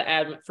just for the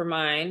admin, for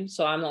mine.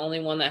 So I'm the only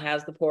one that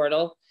has the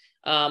portal,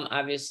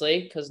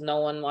 obviously, because no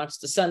one wants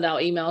to send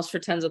out emails for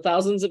tens of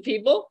thousands of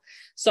people.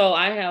 So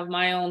I have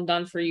my own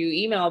done for you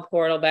email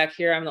portal back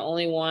here. I'm the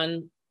only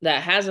one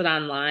that has it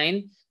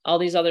online. All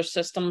these other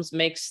systems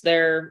makes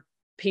their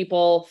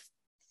people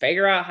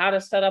figure out how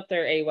to set up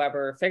their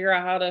Aweber, figure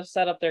out how to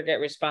set up their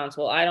GetResponse.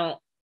 Well, I don't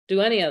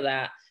do any of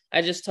that.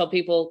 I just tell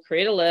people,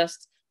 create a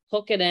list,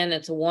 hook it in.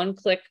 It's a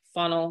one-click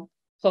funnel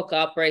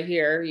hookup right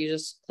here. You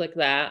just click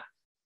that,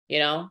 you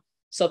know.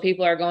 So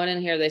people are going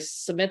in here, they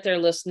submit their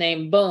list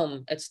name,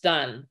 boom, it's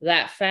done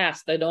that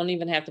fast. They don't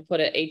even have to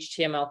put an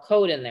HTML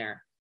code in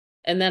there.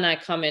 And then I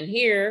come in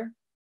here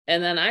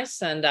and then I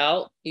send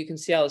out, you can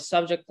see how the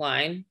subject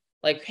line,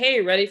 like,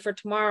 hey, ready for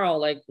tomorrow.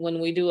 Like when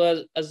we do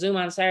a Zoom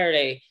on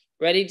Saturday,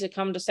 ready to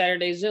come to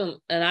Saturday Zoom.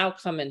 And I'll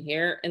come in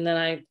here and then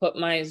I put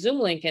my Zoom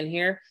link in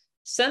here,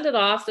 send it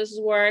off. This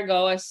is where I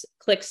go. I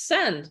click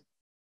send.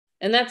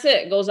 And that's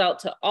it. It goes out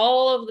to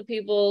all of the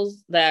people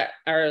that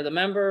are the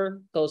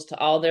member, goes to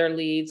all their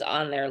leads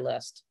on their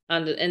list.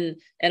 And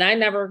I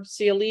never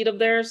see a lead of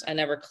theirs. I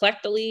never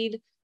collect a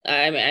lead.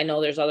 I mean, I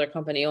know there's other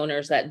company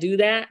owners that do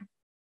that.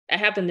 It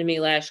happened to me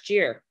last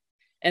year.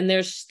 And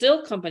there's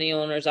still company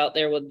owners out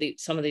there with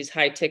some of these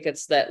high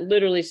tickets that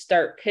literally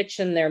start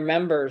pitching their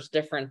members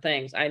different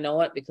things. I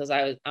know it because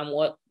I'm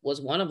what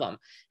was one of them.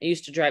 It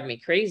used to drive me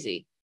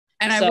crazy.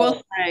 And I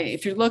will say,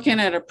 if you're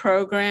looking at a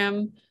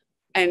program,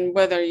 and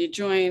whether you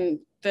join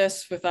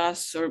this with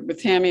us or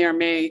with Tammy or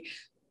me,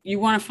 you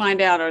want to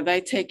find out, are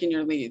they taking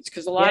your leads?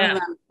 Because a lot of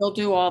them, they'll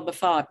do all the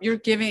follow-up. You're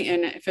giving,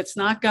 and if it's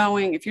not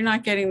going, if you're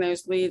not getting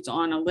those leads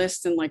on a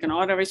list and like an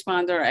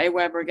autoresponder or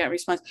Aweber get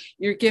response,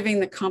 you're giving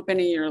the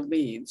company your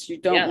leads. You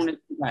don't want to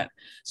do that.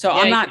 So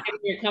I'm not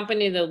giving your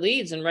company the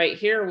leads. And right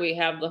here we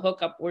have the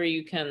hookup where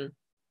you can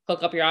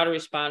hook up your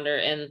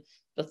autoresponder. And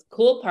the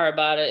cool part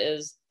about it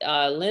is,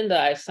 Linda,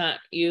 I sent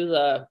you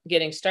the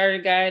getting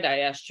started guide. I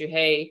asked you,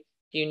 hey,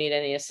 do you need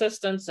any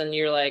assistance? And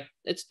you're like,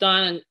 it's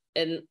done.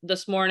 And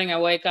this morning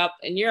I wake up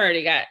and you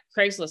already got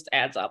Craigslist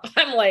ads up.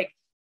 I'm like,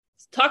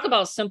 talk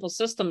about simple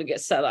system to get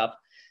set up.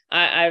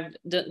 I've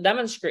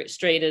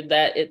demonstrated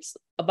that it's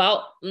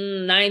about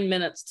 9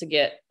 minutes to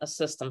get a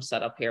system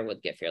set up here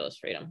with Get Fearless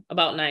Freedom,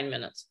 about 9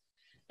 minutes.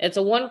 It's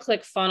a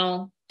one-click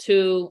funnel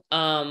too.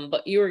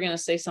 But you were going to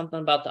say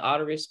something about the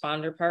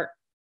autoresponder part.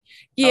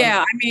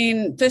 Yeah, I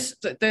mean,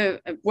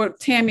 what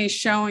Tammy's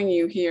showing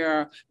you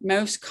here,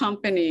 most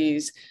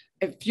companies,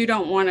 if you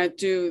don't want to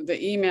do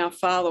the email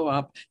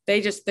follow-up,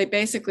 they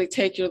basically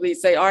take your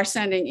leads. They are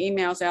sending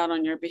emails out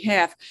on your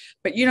behalf,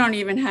 but you don't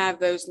even have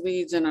those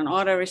leads in an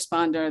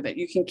autoresponder that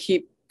you can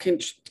keep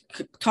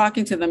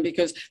talking to them,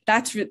 because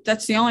that's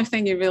the only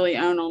thing you really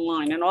own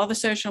online. And all the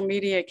social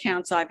media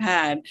accounts I've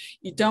had,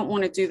 you don't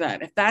want to do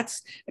that. If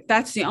that's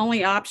the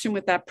only option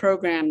with that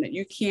program, that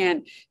you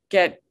can't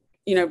get,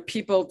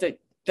 people that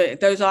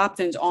those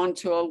opt-ins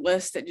onto a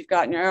list that you've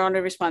got in your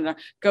autoresponder,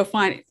 go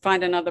find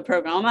another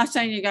program. I'm not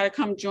saying you got to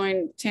come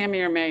join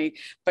Tammy or me,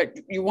 but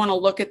you want to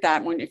look at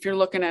that if you're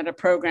looking at a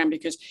program,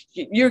 because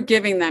you're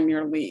giving them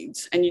your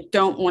leads, and you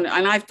don't want to,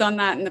 and I've done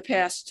that in the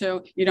past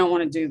too. You don't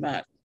want to do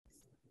that.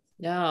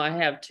 No, I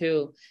have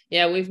too.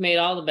 Yeah, we've made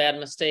all the bad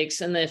mistakes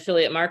in the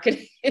affiliate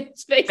marketing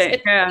space.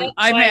 Yeah,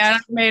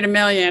 I've made a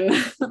million.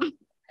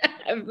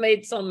 I've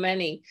made so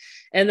many.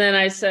 And then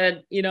I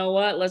said, you know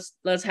what,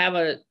 let's have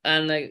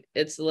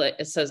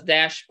it says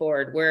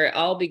dashboard where it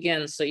all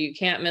begins. So you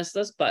can't miss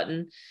this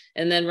button.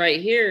 And then right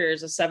here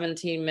is a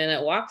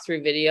 17-minute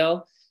walkthrough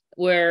video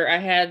where I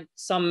had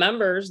some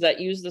members that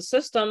use the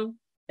system,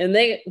 and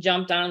they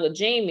jumped on with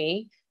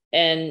Jamie,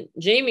 and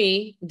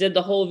Jamie did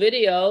the whole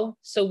video.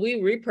 So we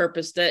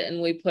repurposed it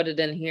and we put it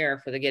in here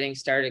for the getting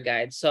started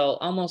guide. So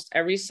almost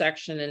every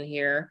section in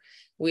here,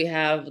 we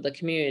have the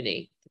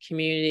community.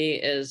 Community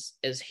is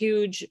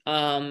huge,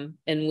 and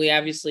we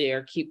obviously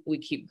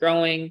keep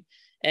growing,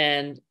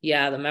 and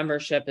yeah, the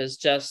membership is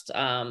just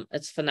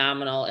it's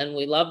phenomenal, and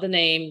we love the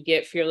name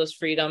Get Fearless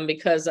Freedom,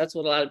 because that's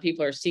what a lot of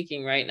people are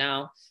seeking right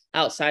now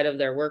outside of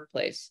their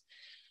workplace.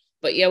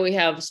 But yeah, we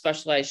have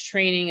specialized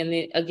training,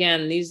 and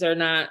again, these are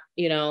not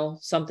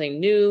something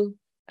new.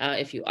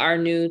 If you are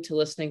new to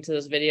listening to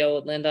this video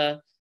with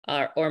Linda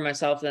or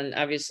myself, then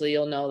obviously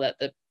you'll know that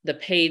the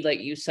paid,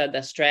 like you said,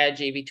 the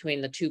strategy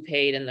between the two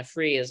paid and the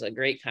free is a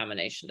great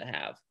combination to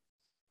have.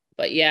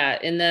 But yeah,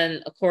 and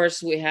then of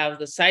course we have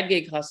the side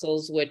gig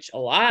hustles, which a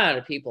lot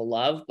of people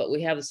love, but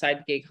we have the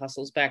side gig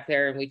hustles back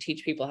there, and we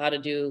teach people how to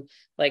do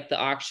like the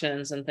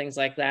auctions and things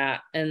like that.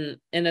 And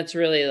it's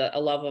really a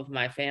love of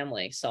my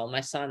family. So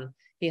my son,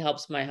 he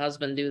helps my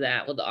husband do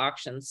that with the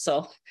auctions.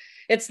 So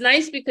it's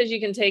nice because you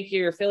can take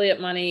your affiliate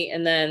money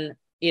and then,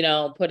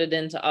 put it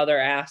into other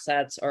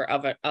assets or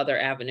other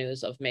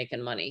avenues of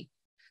making money.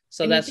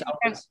 So that's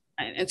always,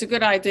 it's a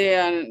good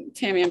idea. And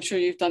Tammy, I'm sure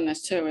you've done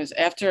this too, is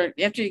after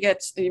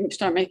you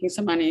start making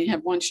some money, you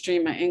have one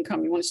stream of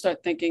income, you want to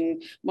start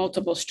thinking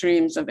multiple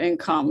streams of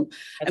income.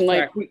 And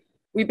like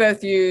we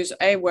both use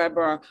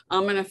Aweber.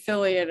 I'm an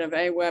affiliate of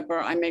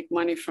Aweber. I make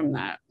money from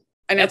that.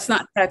 And that's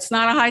not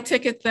a high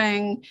ticket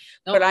thing,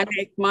 but I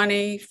make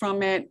money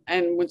from it.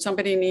 And when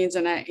somebody needs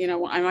when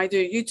I do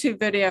a YouTube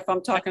video, if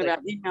I'm talking about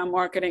email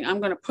marketing, I'm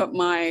going to put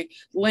my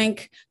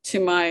link to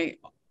my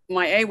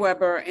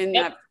Aweber in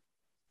that.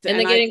 In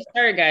the getting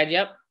started guide.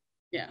 Yep.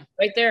 Yeah.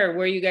 Right there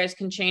where you guys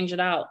can change it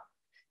out.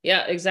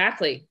 Yeah,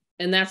 exactly.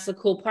 And that's the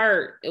cool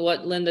part.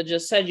 What Linda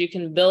just said, you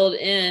can build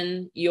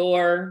in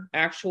your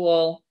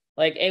actual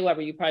like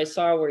Aweber. You probably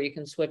saw where you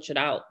can switch it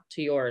out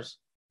to yours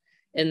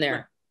in there.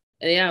 Right.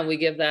 And yeah, we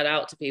give that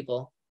out to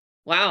people.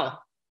 Wow.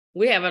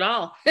 We have it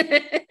all.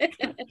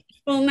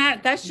 Well,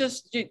 that's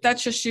just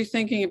you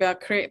thinking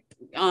about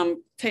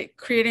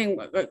creating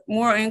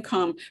more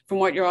income from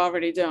what you're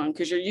already doing,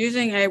 because you're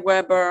using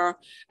Aweber,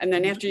 and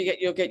then after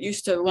you'll get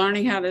used to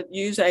learning how to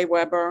use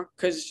Aweber,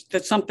 because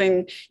that's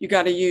something you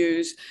got to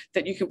use,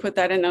 that you can put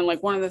that in. And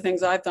like one of the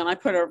things I've done, I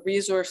put a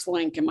resource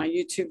link in my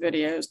YouTube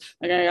videos.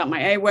 Like I got my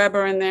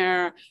Aweber in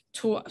there,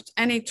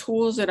 any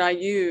tools that I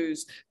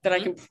use that I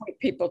can point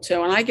people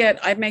to, and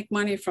I make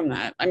money from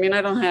that. I mean,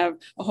 I don't have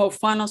a whole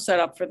funnel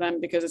set up for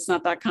them because it's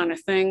not that kind of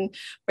thing,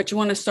 but you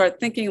want to start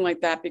thinking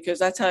like that, because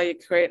that's how you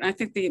create. And I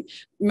think the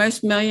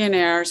most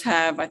millionaires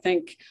have, I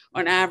think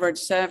on average,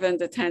 7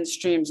 to 10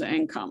 streams of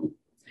income.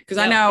 Because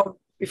I know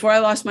before I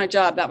lost my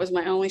job, that was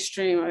my only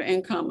stream of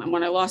income. And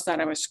when I lost that,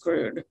 I was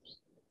screwed.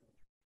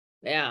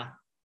 Yeah,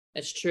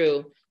 it's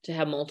true to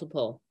have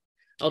multiple.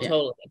 Oh, yeah.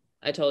 Totally.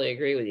 I totally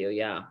agree with you.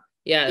 Yeah.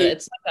 Yeah.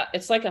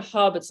 It's like a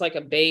hub. It's like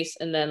a base.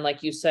 And then,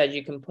 like you said,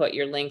 you can put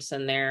your links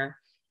in there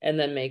and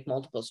then make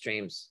multiple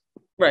streams.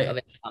 Right. of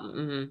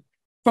income.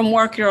 From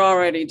work you're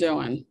already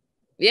doing.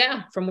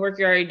 Yeah, from work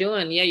you're already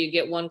doing. Yeah, you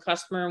get one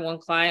customer, one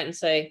client and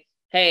say,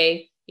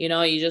 hey, you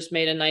know, you just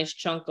made a nice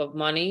chunk of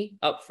money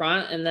up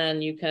front, and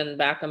then you can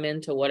back them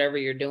into whatever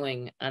you're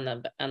doing on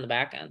the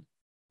back end.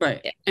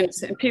 Right. Yeah.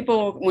 And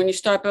people, when you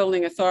start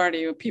building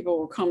authority, people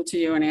will come to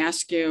you and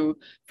ask you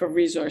for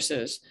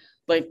resources.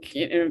 Like,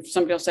 if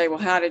somebody will say, well,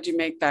 how did you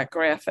make that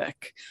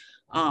graphic?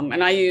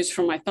 And I use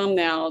for my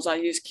thumbnails, I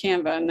use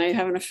Canva, and they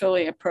have an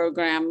affiliate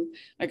program.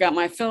 I got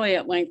my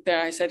affiliate link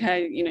there. I said,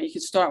 hey, you know, you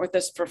can start with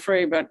this for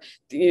free, but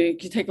you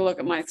can take a look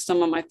at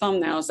some of my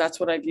thumbnails. That's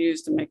what I've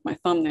used to make my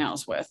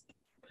thumbnails with.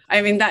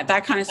 I mean,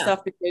 that kind of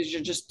stuff, because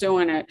you're just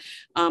doing it.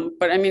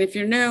 But I mean, if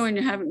you're new and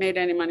you haven't made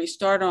any money,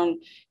 start on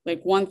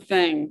like one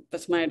thing.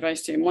 That's my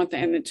advice to you. One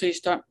thing, and until you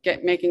start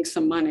making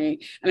some money.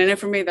 And I know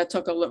for me, that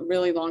took a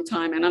really long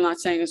time. And I'm not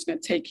saying it's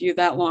going to take you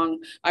that long.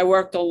 I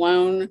worked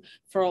alone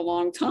for a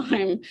long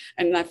time.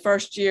 And that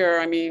first year,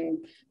 I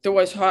mean, there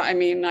was, I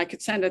mean, I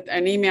could send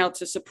an email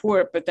to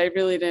support, but they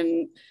really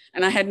didn't.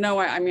 And I had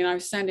I mean, I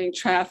was sending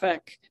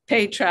traffic,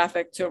 paid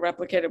traffic to a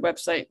replicated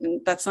website.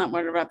 And that's not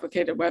what a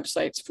replicated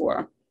website's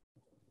for.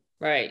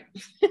 Right.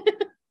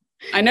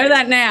 I know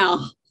that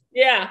now.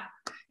 Yeah.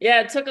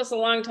 It took us a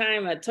long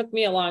time. It took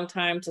me a long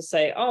time to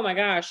say, oh my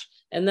gosh.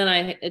 And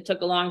then it took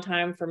a long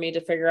time for me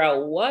to figure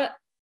out what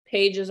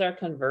pages are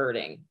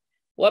converting,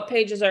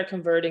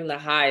 the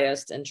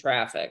highest in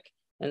traffic.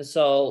 And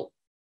so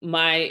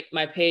my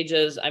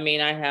pages, I mean,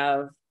 I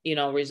have, you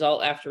know,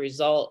 result after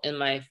result in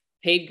my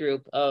paid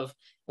group of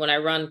when I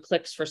run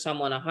clicks for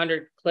someone,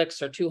 100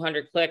 clicks or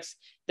 200 clicks,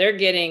 they're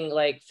getting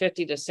like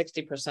 50 to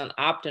 60%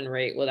 opt-in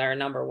rate with our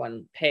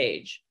 --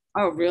 page.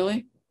 Oh,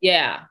 really?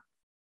 Yeah.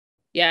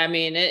 I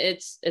mean,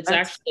 it's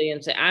actually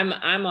insane.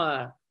 I'm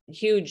a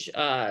huge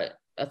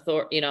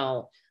you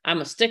know,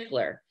 I'm a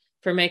stickler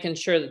for making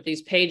sure that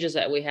these pages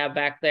that we have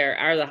back there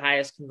are the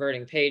highest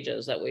converting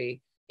pages that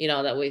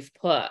we've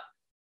put.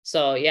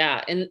 So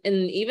yeah, and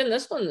even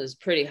this one is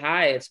pretty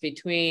high. It's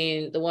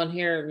between the one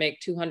here,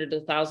 make 200 to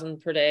 1,000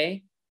 per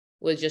day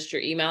with just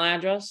your email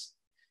address.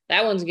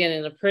 That one's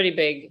getting a pretty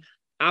big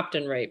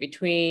opt-in rate,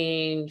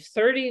 between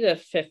 30 to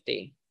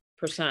 50%,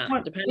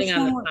 depending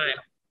on the time.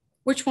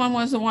 Which one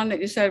was the one that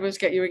you said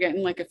you were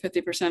getting like a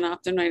 50%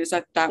 opt-in rate? Is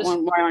that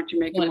one? Why aren't you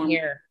making one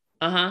here?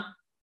 And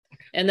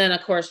then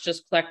of course,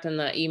 just collecting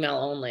the email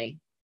only.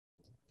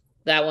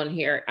 That one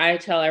here. I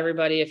tell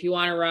everybody, if you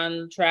want to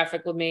run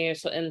traffic with me,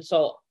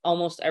 so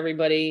almost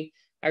everybody,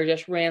 I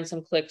just ran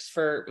some clicks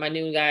for my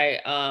new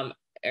guy.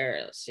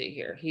 Let's see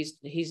here.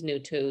 He's new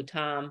too,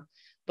 Tom.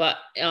 But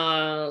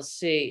let's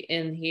see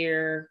in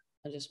here.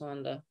 I just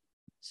wanted to.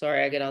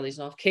 Sorry, I get all these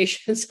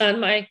notifications on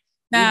my.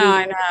 No,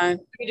 I know.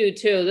 You do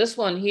too. This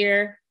one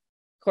here.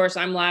 Of course,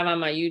 I'm live on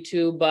my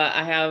YouTube, but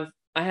I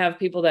have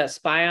people that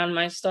spy on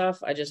my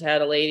stuff. I just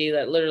had a lady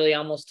that literally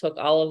almost took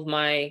all of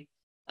my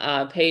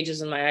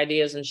pages and my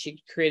ideas, and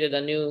she created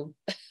a new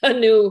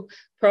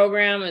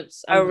program.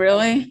 Oh,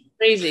 really?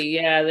 Crazy.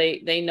 Yeah,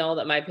 they know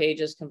that my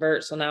pages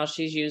convert, so now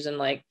she's using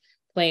like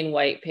plain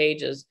white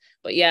pages.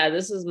 But yeah,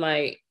 this is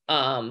my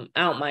I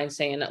don't mind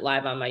saying it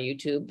live on my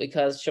YouTube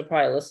because she'll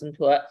probably listen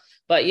to it.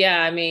 But yeah,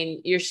 I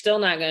mean, you're still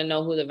not going to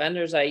know who the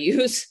vendors I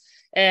use.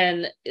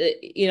 And,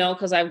 you know,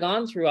 because I've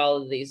gone through all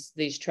of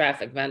these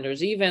traffic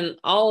vendors, even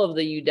all of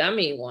the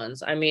Udemy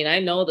ones. I mean, I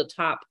know the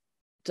top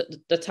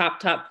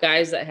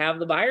guys that have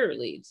the buyer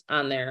leads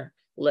on their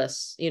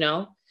lists, you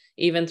know,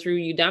 even through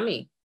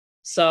Udemy.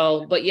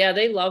 So, but yeah,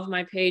 they love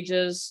my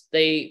pages.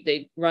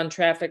 They run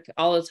traffic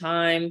all the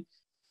time.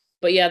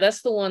 But yeah,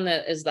 that's the one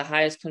that is the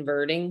highest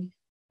converting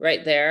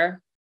right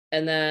there.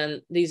 And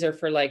then these are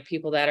for like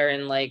people that are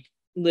in like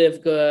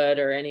Live Good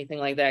or anything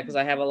like that, because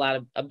I have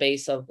a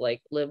base of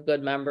like Live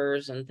Good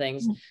members and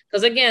things.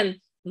 Because again,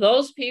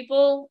 those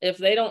people, if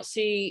they don't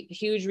see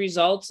huge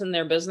results in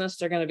their business,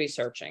 they're going to be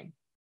searching.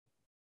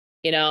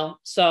 You know,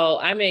 so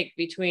I make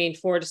between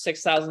 $4,000 to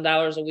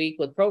 $6,000 a week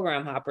with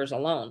program hoppers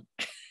alone.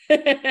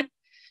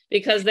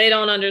 Because they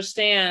don't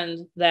understand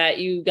that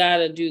you got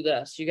to do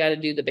this. You got to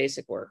do the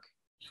basic work.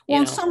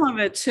 Well, some of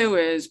it too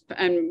is,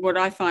 and what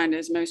I find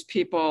is most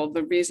people,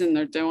 the reason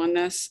they're doing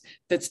this,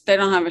 that's they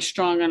don't have a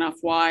strong enough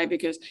why,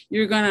 because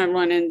you're going to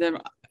run into,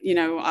 you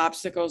know,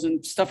 obstacles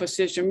and stuff with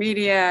social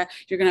media.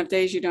 You're going to have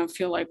days you don't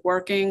feel like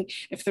working.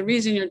 If the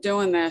reason you're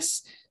doing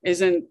this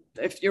isn't,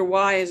 if your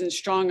why isn't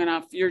strong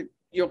enough,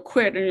 you'll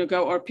quit and you'll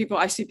go, or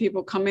I see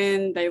people come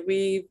in, they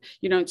leave,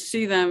 you don't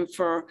see them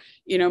for,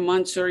 you know,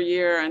 months or a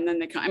year. And then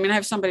they come. I mean, I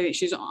have somebody,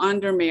 she's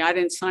under me. I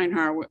didn't sign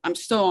her. I'm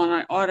still on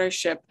an auto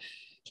ship.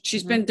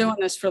 She's been doing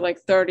this for like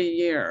 30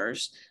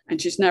 years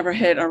and she's never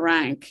hit a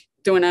rank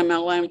doing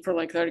MLM for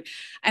like 30.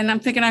 And I'm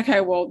thinking,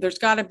 okay, well, there's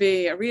got to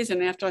be a reason.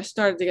 After I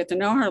started to get to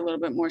know her a little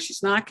bit more,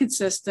 she's not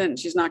consistent.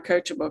 She's not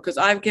coachable, because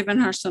I've given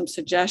her some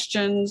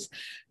suggestions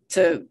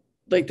to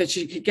like that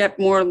she could get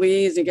more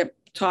leads and get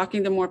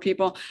talking to more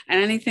people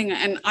and anything.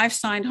 And I've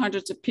signed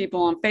hundreds of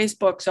people on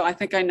Facebook. So I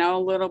think I know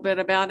a little bit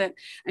about it.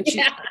 And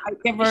I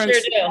give her a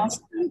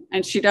suggestion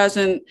and she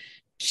doesn't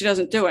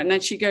do it. And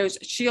then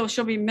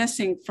she'll be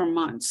missing for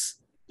months.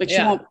 Like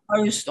she won't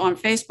post on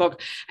Facebook,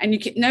 and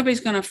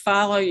nobody's going to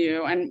follow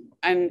you.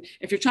 And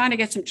if you're trying to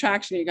get some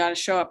traction, you got to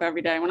show up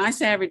every day. When I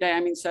say every day, I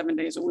mean 7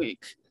 days a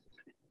week.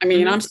 I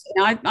mean,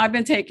 I've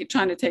been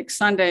trying to take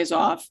Sundays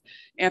off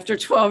after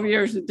 12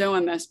 years of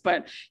doing this,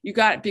 but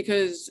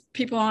because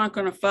people aren't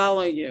going to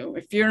follow you.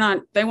 If you're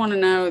not, they want to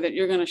know that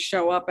you're going to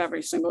show up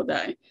every single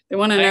day. They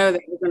want to know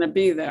that you're going to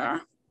be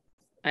there.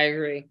 I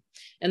agree.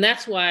 And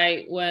that's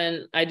why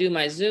when I do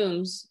my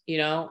Zooms, you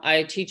know,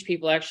 I teach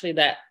people actually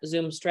that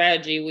Zoom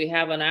strategy. We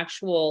have an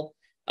actual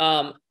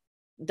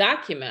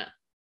document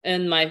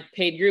in my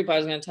paid group. I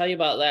was going to tell you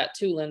about that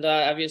too,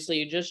 Linda. Obviously,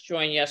 you just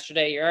joined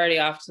yesterday. You're already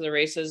off to the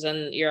races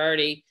and you're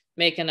already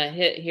making a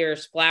hit here,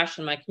 splash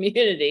in my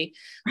community.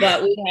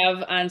 But we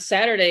have on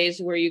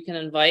Saturdays where you can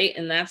invite.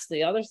 And that's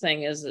the other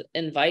thing is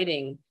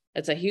inviting.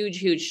 It's a huge,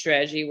 huge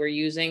strategy we're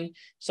using.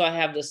 So I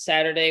have this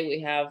Saturday,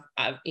 we have,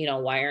 you know,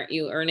 why aren't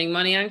you earning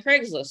money on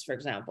Craigslist, for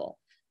example?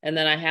 And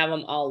then I have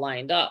them all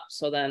lined up.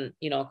 So then,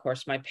 you know, of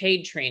course, my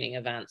paid training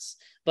events.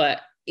 But,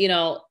 you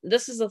know,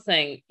 this is the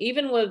thing,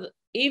 even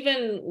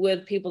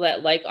with people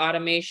that like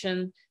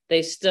automation,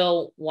 they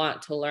still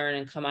want to learn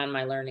and come on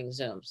my learning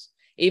Zooms.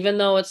 Even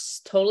though it's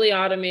totally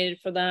automated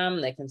for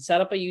them, they can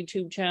set up a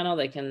YouTube channel,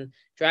 they can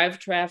drive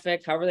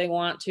traffic however they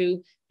want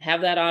to,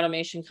 have that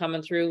automation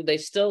coming through. They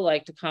still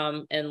like to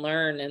come and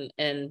learn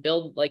and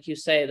build, like you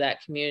say,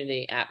 that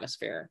community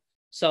atmosphere.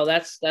 So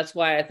that's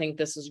why I think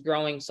this is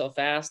growing so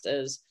fast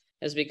is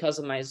because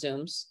of my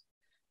Zooms.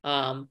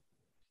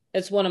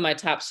 It's one of my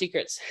top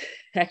secrets,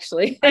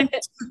 actually.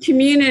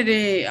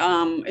 Community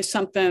is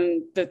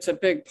something that's a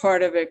big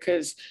part of it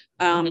because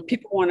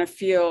people want to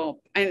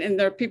feel, and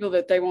there are people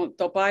that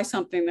they'll buy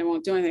something, they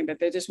won't do anything, but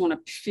they just want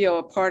to feel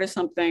a part of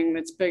something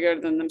that's bigger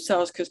than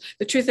themselves. Because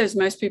the truth is,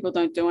 most people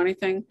don't do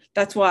anything.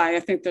 That's why I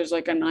think there's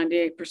like a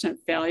 98%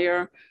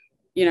 failure,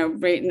 you know,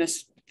 rate in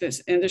this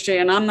industry.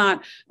 And I'm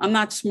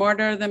not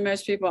smarter than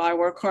most people. I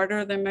work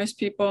harder than most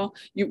people.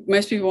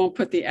 Most people won't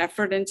put the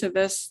effort into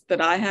this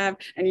that I have.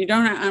 And you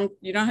don't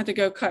have to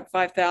go cut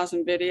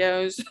 5,000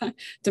 videos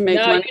to make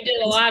money. You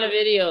did a lot of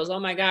videos. Oh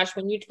my gosh.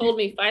 When you told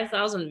me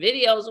 5,000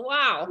 videos,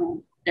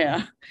 wow.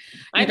 Yeah.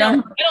 I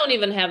don't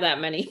even have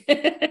that many.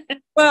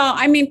 Well,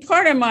 I mean,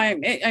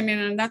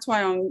 and that's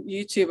why on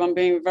YouTube, I'm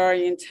being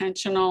very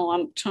intentional.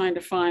 I'm trying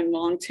to find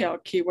long tail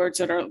keywords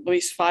that are at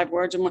least 5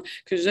 words or more,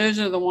 because those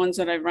are the ones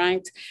that I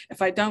ranked.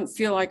 If I don't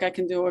feel like I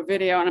can do a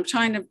video, and I'm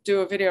trying to do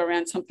a video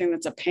around something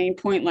that's a pain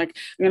point, like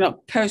I'm going to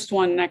post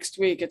one next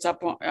week. It's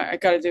up. I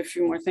got to do a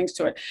few more things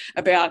to it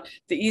about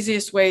the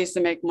easiest ways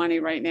to make money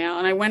right now.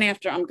 And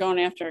I'm going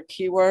after a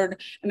keyword.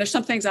 And there's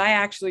some things I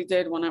actually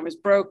did when I was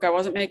broke. I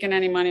wasn't making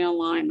any money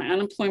online. My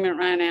unemployment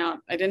ran out.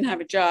 I didn't have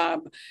a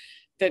job.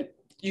 That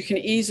you can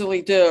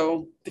easily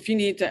do if you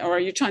need to, or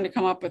you're trying to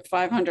come up with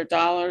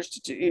 $500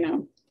 to do, you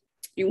know,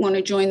 you want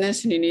to join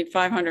this and you need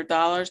 $500.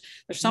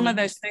 There's some of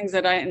those things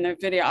that in the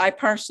video I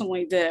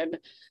personally did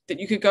that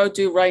you could go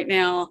do right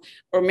now,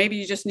 or maybe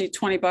you just need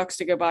 $20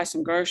 to go buy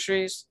some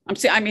groceries.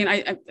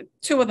 I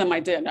 2 of them I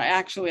did.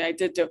 I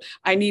did do.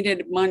 I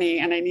needed money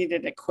and I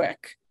needed it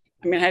quick.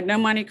 I mean, I had no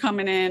money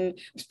coming in. I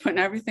was putting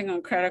everything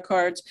on credit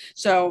cards.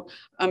 So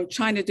I'm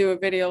trying to do a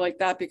video like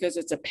that because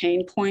it's a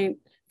pain point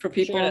for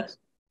people.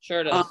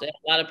 Sure does.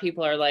 A lot of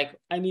people are like,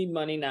 I need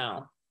money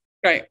now.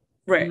 Right.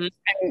 And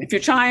if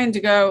you're trying to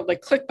go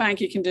like ClickBank,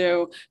 you can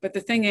do. But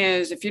the thing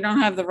is, if you don't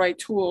have the right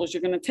tools,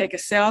 you're going to take a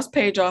sales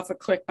page off of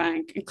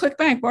ClickBank. And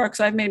ClickBank works.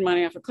 I've made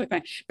money off of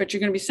ClickBank, but you're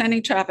going to be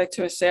sending traffic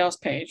to a sales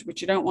page, which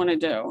you don't want to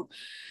do.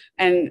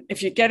 And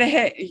if you get a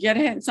hit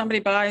and somebody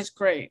buys,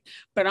 great.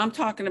 But I'm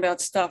talking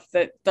about stuff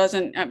that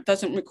doesn't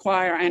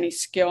require any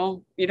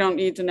skill. You don't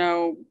need to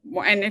know.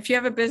 And if you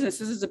have a business,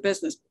 this is a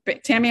business.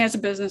 Tammy has a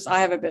business. I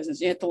have a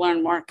business. You have to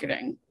learn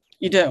marketing.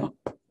 You do.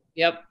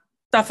 Yep.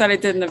 Stuff that I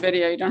did in the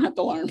video, you don't have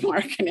to learn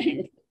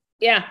marketing.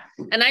 Yeah.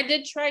 And I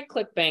did try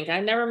ClickBank. I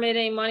never made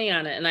any money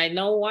on it. And I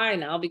know why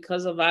now,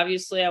 because of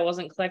obviously I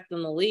wasn't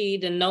collecting the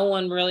lead and no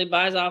one really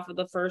buys off of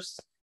the first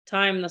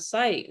time the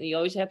site. You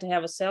always have to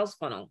have a sales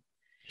funnel.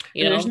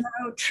 There's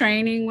no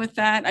training with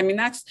that. I mean,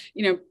 that's,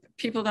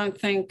 people don't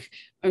think,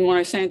 and what I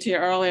was saying to you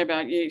earlier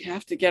about you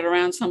have to get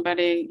around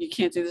somebody, you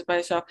can't do this by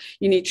yourself.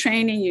 You need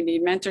training, you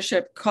need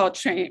mentorship,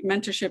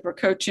 mentorship or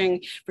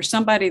coaching for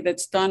somebody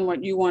that's done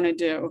what you want to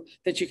do,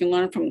 that you can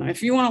learn from them.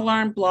 If you want to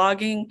learn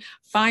blogging,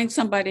 find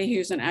somebody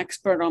who's an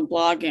expert on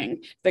blogging.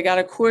 They got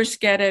a course,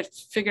 get it,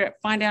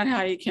 find out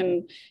how you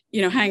can,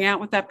 hang out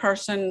with that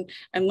person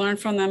and learn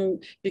from them,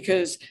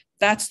 because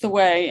that's the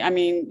way. I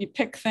mean, you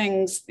pick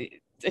things.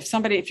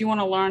 If you want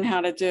to learn how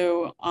to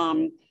do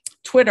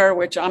Twitter,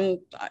 which I'm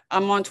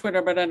on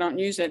Twitter, but I don't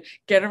use it,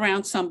 get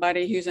around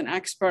somebody who's an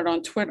expert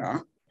on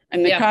Twitter.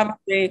 And they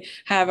probably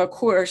have a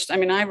course. I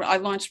mean, I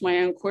launched my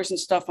own course and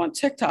stuff on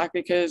TikTok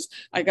because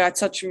I got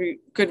such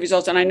good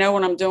results. And I know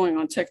what I'm doing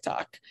on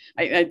TikTok.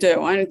 I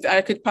do. And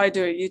I could probably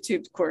do a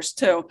YouTube course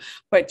too.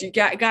 But you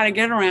got to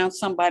get around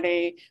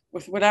somebody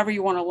with whatever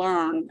you want to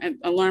learn and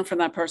learn from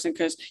that person,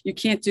 because you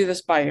can't do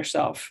this by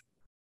yourself.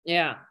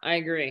 Yeah, I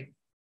agree.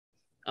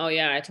 Oh,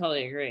 yeah, I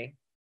totally agree.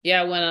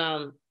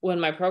 Yeah, when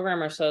my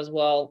programmer says,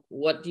 well,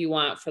 what do you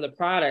want for the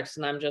products?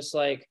 And I'm just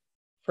like,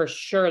 for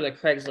sure the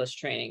Craigslist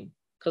training,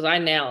 because I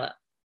nail it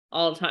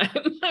all the time.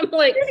 I'm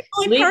like, You're the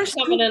only leads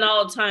coming person. in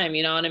all the time,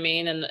 you know what I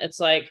mean? And it's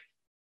like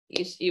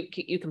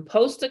you can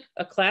post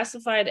a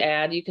classified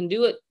ad. You can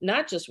do it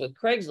not just with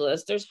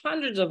Craigslist. There's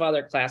hundreds of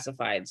other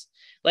classifieds.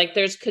 Like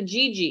there's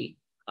Kijiji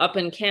up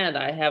in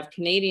Canada. I have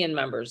Canadian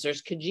members.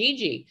 There's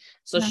Kijiji.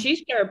 So Yeah. she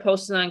started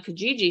posting on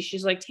Kijiji.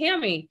 She's like,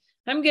 Tammy,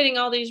 I'm getting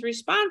all these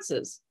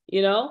responses,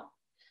 you know?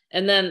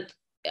 And then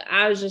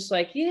I was just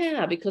like,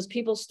 yeah, because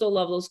people still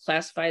love those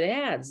classified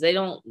ads.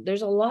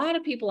 There's a lot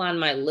of people on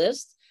my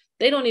list.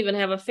 They don't even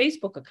have a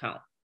Facebook account.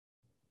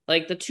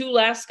 Like the two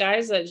last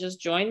guys that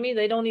just joined me,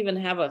 they don't even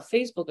have a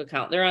Facebook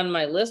account. They're on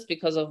my list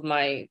because of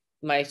my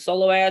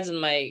solo ads and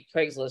my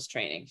Craigslist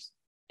trainings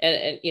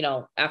and you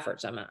know,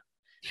 efforts I'm at.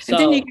 And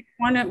then you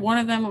So one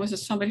of them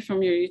was somebody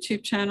from your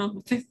YouTube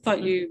channel. I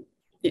thought you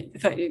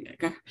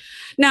go.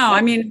 No,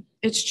 I mean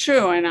it's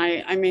true, and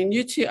I mean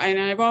YouTube, and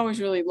I've always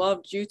really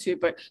loved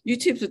YouTube, but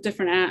YouTube's a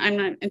different. I'm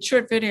not, and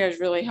short video is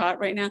really hot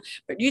right now,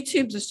 but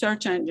YouTube's a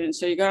search engine,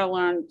 so you got to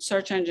learn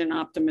search engine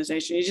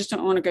optimization. You just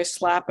don't want to go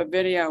slap a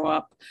video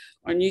up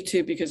on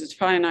YouTube because it's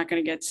probably not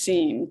going to get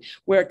seen.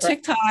 Where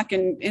TikTok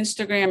and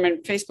Instagram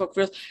and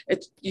Facebook,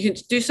 you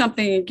can do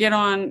something and get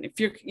on. If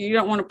you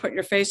don't want to put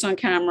your face on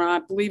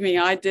camera, believe me,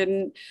 I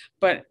didn't,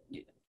 but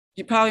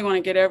you probably want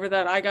to get over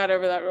that. I got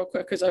over that real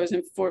quick because I was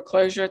in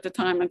foreclosure at the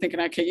time. I'm thinking,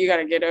 okay, you got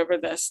to get over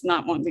this,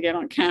 not wanting to get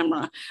on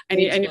camera. And,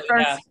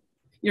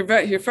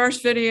 your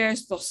first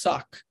videos, they'll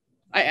suck.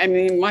 I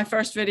mean, my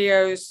first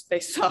videos, they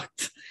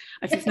sucked.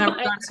 If you've never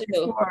done it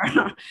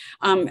before.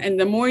 And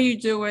the more you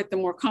do it, the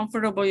more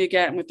comfortable you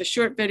get. And with the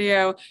short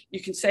video,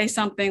 you can say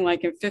something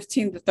like in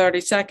 15 to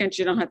 30 seconds.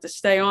 You don't have to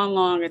stay on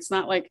long. It's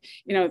not like,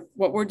 you know,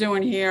 what we're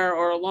doing here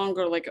or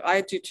longer, like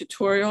I do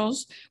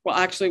tutorials. We'll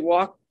actually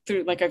walk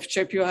through, like I've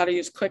showed you how to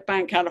use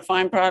ClickBank, how to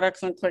find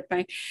products on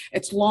ClickBank.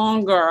 It's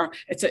longer.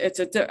 It's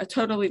a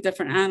totally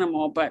different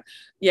animal. But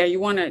yeah, you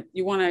want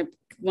to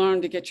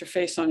learn to get your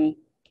face on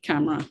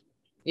camera.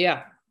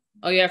 Yeah.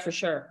 Oh yeah, for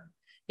sure.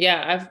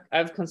 Yeah,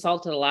 I've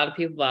consulted a lot of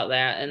people about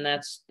that, and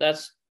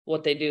that's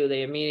what they do.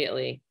 They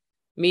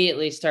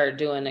immediately start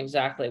doing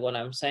exactly what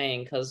I'm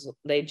saying, because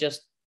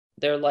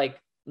they're like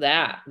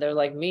that. They're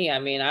like me. I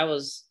mean, I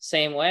was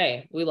same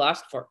way. We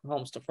lost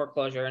homes to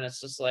foreclosure, and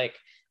it's just like,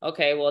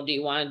 okay, well, do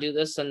you want to do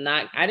this? And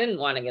I didn't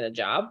want to get a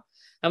job.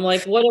 I'm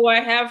like, what do I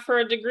have for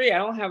a degree? I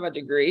don't have a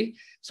degree.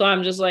 So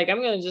I'm just like,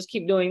 I'm going to just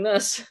keep doing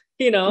this,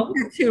 you know?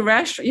 You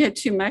had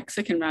two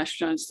Mexican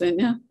restaurants, didn't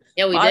you?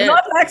 Yeah, we did. I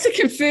love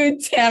Mexican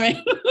food,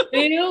 Tammy. Do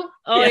you?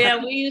 Oh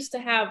yeah, we used to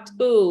have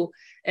two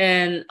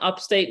in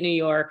upstate New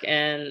York,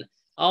 and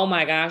oh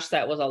my gosh,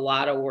 that was a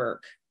lot of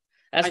work.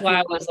 That's why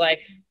I was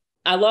like,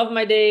 I love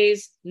my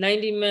days,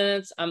 90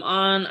 minutes, I'm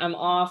on, I'm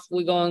off,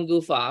 we go and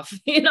goof off.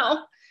 You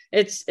know,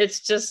 it's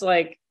just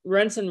like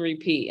rinse and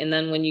repeat. And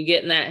then when you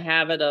get in that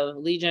habit of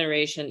lead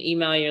generation,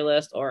 email your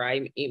list, or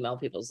I email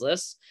people's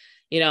lists,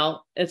 you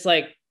know, it's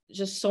like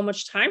just so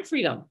much time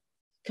freedom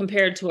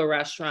compared to a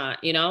restaurant,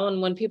 you know? And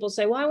when people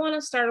say, well, I want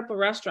to start up a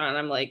restaurant,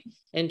 I'm like,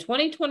 in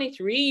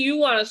 2023, you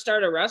want to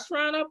start a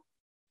restaurant up?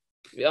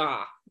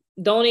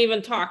 Don't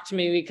even talk to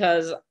me,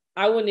 because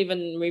I wouldn't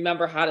even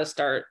remember how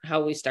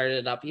we started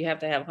it up. You have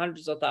to have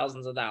hundreds of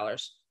thousands of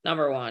dollars,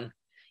 number one.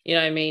 You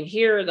know what I mean?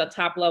 Here, the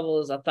top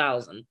level is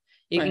 1,000.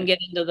 You can get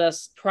into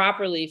this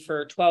properly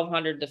for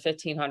 $1,200 to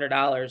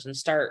 $1,500 and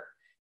start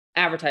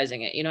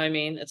advertising it. You know what I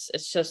mean?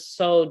 It's just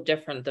so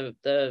different.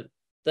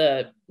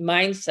 The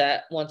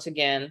mindset, once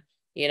again,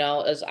 you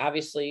know, is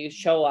obviously you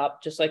show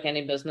up just like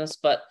any business,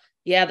 but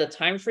yeah, the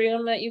time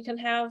freedom that you can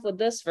have with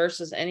this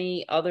versus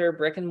any other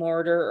brick and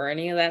mortar or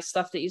any of that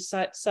stuff that you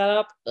set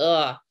up,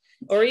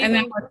 or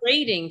even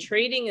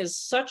trading is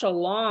such a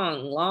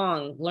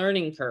long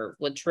learning curve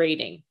with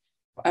trading.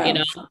 You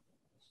know,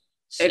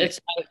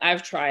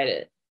 I've tried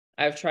it.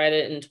 I've tried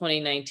it in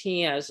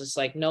 2019. I was just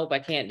like, nope, I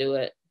can't do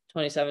it.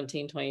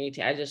 2017,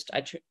 2018.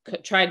 I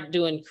tried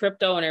doing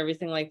crypto and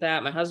everything like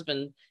that. My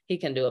husband, he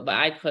can do it, but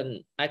I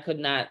could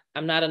not.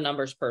 I'm not a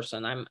numbers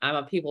person. I'm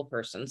a people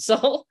person.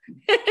 So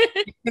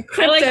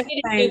I like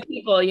meeting new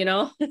people, you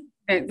know.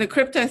 The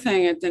crypto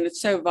thing, and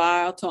it's so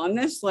volatile. And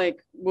this,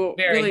 like, well,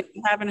 really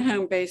having a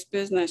home-based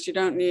business, you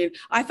don't need.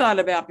 I thought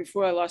about,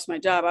 before I lost my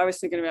job, I was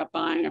thinking about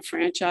buying a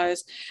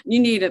franchise.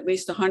 You need at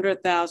least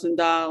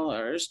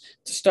 $100,000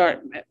 to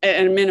start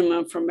at a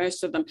minimum for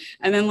most of them.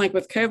 And then, like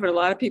with COVID, a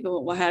lot of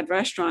people who had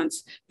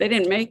restaurants, they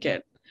didn't make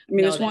it. I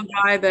mean, there's one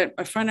guy that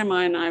a friend of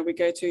mine and I would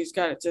go to. It's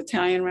an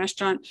Italian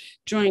restaurant.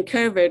 During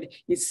COVID,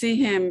 you'd see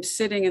him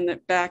sitting in the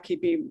back.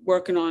 He'd be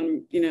working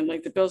on, you know,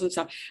 like the bills and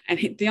stuff. And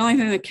the only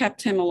thing that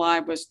kept him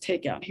alive was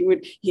takeout.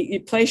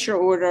 He'd place your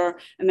order,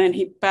 and then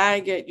he'd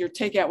bag it. Your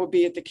takeout would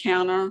be at the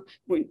counter.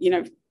 You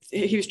know,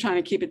 he was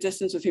trying to keep a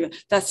distance with people.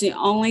 That's the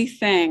only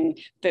thing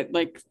that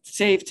like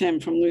saved him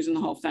from losing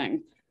the whole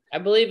thing. I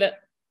believe it.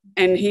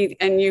 and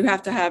you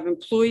have to have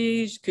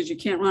employees because you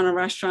can't run a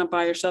restaurant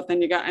by yourself.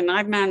 Then and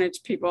I've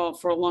managed people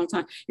for a long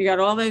time. You got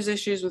all those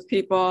issues with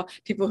people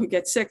who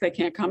get sick, they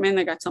can't come in,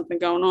 they got something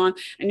going on,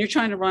 and you're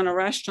trying to run a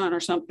restaurant or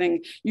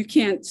something. You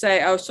can't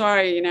say, oh,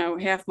 sorry,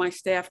 half my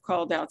staff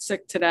called out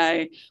sick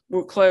today,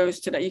 we're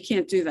closed today. You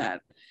can't do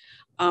that,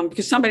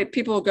 because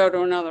people will go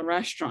to another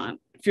restaurant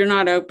if you're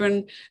not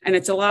open. And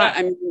it's a lot.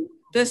 I mean,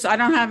 I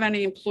don't have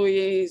any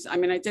employees. I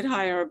mean, I did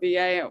hire a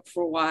VA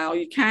for a while.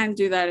 You can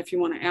do that if you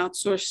want to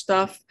outsource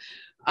stuff.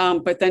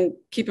 But then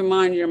keep in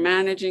mind, you're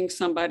managing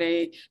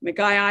somebody. The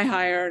guy I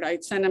hired,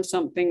 I'd send him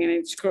something and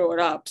he'd screw it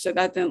up. So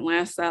that didn't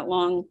last that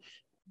long.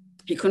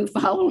 He couldn't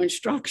follow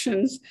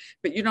instructions,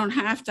 but you don't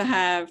have to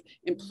have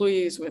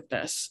employees with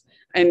this.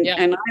 And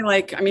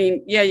I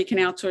mean, yeah, you can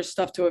outsource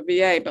stuff to a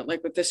VA, but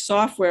like with this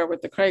software,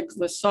 with the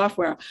Craigslist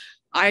software,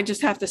 I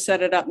just have to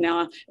set it up.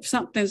 Now, if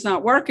something's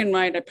not working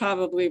right, I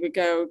probably would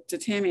go to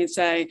Tammy and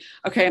say,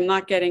 okay, I'm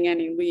not getting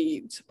any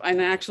leads. And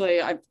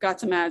actually, I've got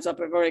some ads up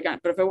I've already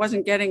got. But if I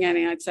wasn't getting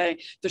any, I'd say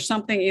there's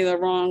something either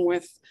wrong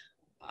with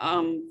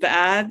the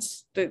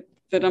ads that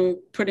I'm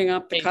putting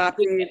up, the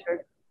copy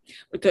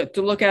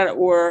to look at it,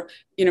 or,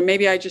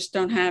 maybe I just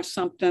don't have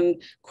something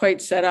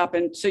quite set up.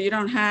 And so you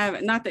don't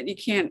have, not that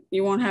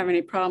you won't have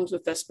any problems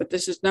with this, but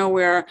this is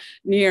nowhere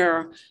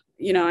near,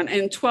 and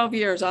in 12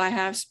 years, I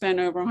have spent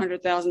over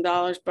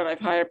 $100,000, but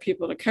I've hired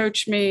people to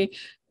coach me,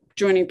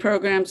 joining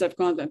programs. I've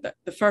gone to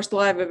the first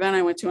live event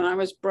I went to, and I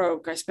was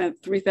broke. I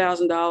spent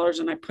 $3,000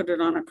 and I put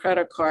it on a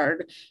credit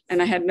card,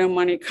 and I had no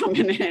money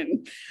coming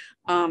in.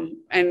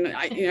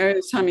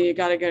 It's telling me you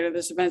got to go to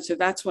this event. So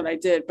that's what I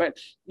did. But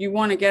you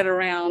want to get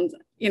around,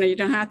 you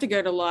don't have to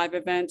go to live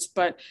events,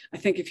 but I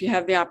think if you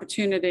have the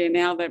opportunity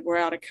now that we're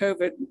out of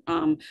COVID,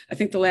 I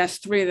think the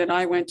last 3 that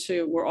I went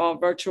to were all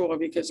virtual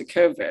because of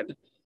COVID.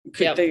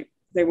 They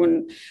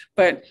wouldn't,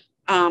 but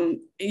and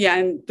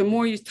the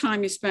more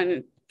time you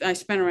spend, I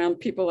spent around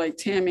people like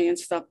Tammy and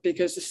stuff,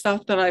 because the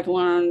stuff that I've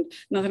learned,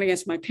 nothing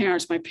against my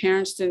parents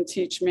didn't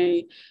teach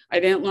me. I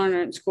didn't learn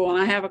it in school,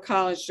 and I have a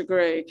college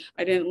degree.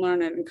 I didn't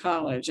learn it in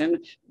college. And a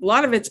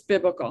lot of it's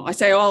biblical. I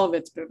say all of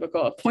it's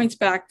biblical. It points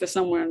back to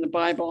somewhere in the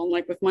Bible. And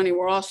like with money,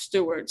 we're all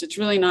stewards. It's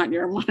really not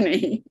your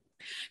money.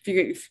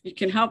 If you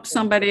can help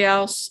somebody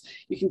else,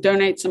 you can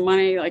donate some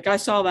money. Like I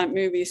saw that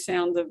movie,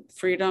 Sound of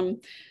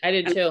Freedom. I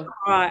did too.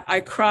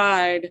 I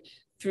cried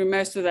through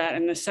most of that.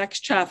 And the sex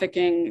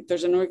trafficking,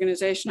 there's an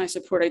organization I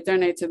support. I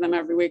donate to them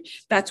every week.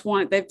 That's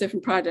one. They have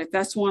different projects.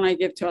 That's one I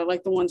give to. I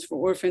like the ones for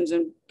orphans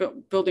and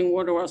building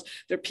water wells.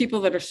 There are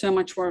people that are so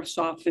much worse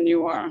off than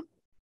you are.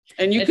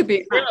 And you could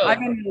be, I've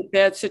been in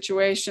bad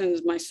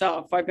situations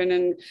myself. I've been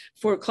in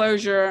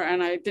foreclosure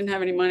and I didn't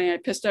have any money. I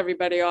pissed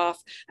everybody off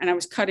and I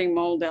was cutting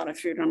mold out of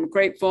food. I'm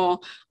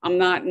grateful I'm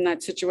not in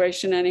that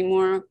situation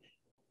anymore,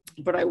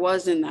 but I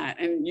was in that.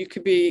 And you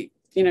could be,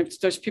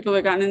 there's people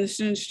that gotten in this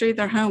industry,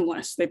 they're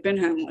homeless. They've been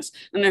homeless. I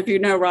don't know if you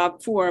know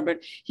Rob Four, but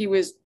he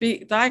was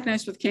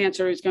diagnosed with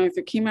cancer. He was going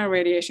through chemo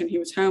radiation. He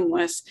was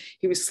homeless.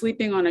 He was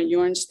sleeping on a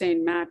urine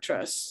stained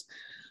mattress.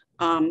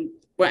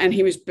 And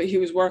he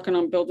was working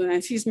on building,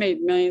 and he's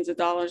made millions of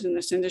dollars in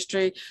this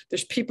industry.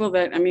 There's people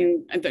that,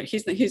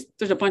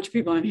 there's a bunch of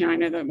people in here I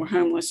know that were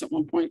homeless at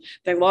one point.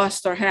 They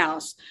lost their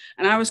house,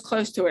 and I was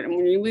close to it. And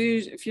when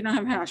if you don't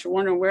have a house, you're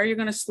wondering where you're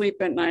going to sleep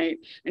at night,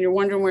 and you're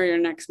wondering where your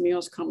next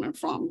meal's coming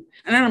from.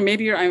 And I don't know,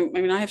 maybe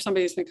I have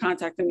somebody who's been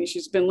contacting me.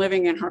 She's been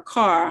living in her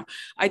car.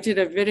 I did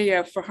a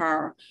video for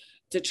her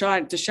to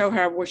try to show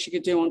her what she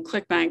could do on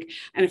ClickBank.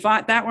 And if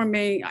that were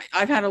me,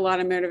 I've had a lot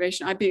of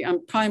motivation.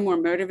 I'm probably more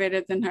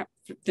motivated than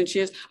she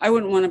is. I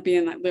wouldn't want to be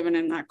living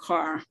in that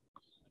car.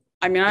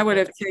 I mean, I would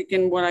have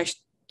taken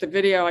the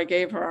video I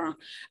gave her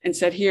and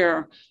said,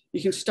 here,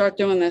 you can start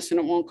doing this and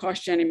it won't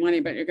cost you any money,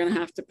 but you're going to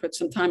have to put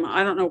some time.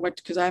 I don't know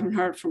because I haven't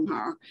heard from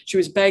her. She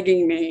was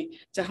begging me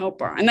to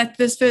help her. And that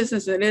this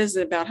business, it is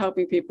about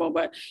helping people,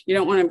 but you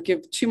don't want to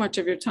give too much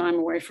of your time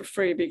away for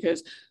free,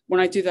 because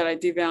when I do that, I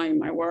devalue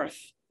my worth.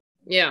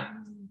 Yeah,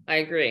 I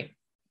agree.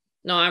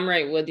 No, I'm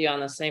right with you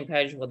on the same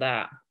page with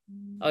that.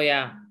 Oh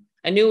yeah.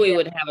 I knew we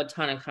would have a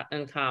ton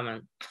in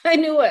common. I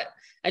knew it.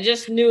 I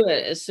just knew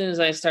it as soon as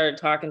I started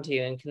talking to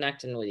you and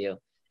connecting with you.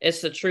 It's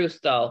the truth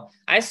though.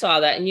 I saw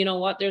that. And you know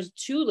what? There's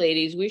 2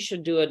 ladies. We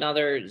should do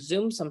another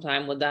Zoom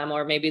sometime with them,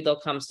 or maybe they'll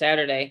come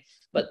Saturday.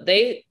 But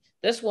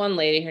this one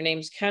lady, her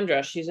name's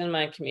Kendra. She's in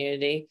my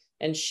community.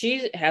 And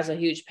she has a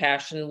huge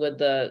passion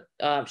with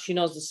she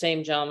knows the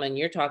same gentleman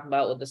you're talking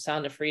about with the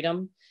Sound of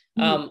Freedom.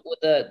 With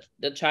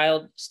the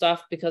child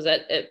stuff, because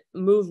it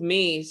moved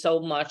me so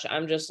much.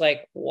 I'm just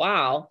like,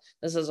 wow,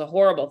 this is a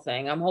horrible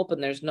thing. I'm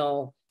hoping there's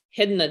no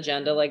hidden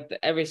agenda, like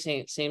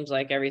everything seems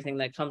like everything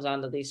that comes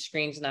onto these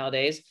screens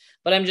nowadays.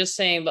 But I'm just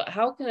saying, but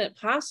how can it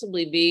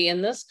possibly be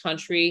in this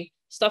country,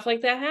 stuff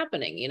like that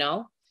happening,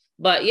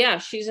 But yeah,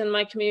 she's in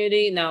my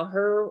community now.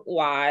 Her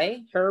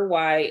why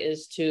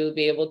is to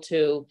be able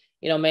to,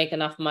 make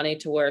enough money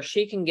to where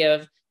she can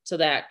give to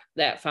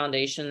that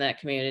foundation, that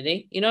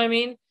community. You know what I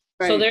mean?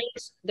 Right. So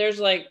there's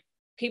like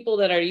people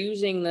that are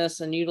using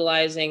this and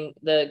utilizing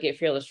the Get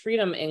Fearless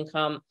Freedom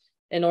income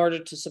in order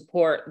to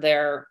support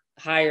their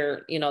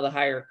higher, the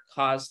higher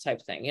cause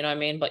type thing, you know what I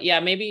mean? But yeah,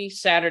 maybe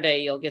Saturday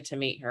you'll get to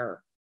meet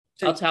her.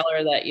 I'll tell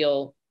her that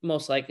you'll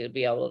most likely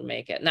be able to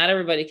make it. Not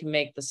everybody can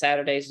make the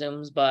Saturday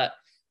Zooms, but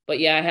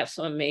yeah, I have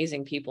some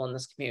amazing people in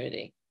this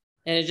community,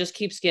 and it just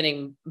keeps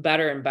getting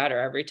better and better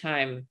every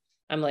time.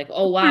 I'm like,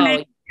 oh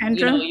wow,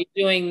 you're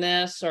doing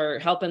this or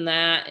helping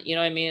that, you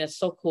know what I mean? It's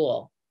so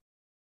cool.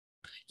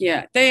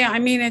 Yeah,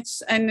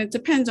 it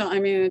depends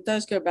on, it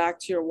does go back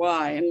to your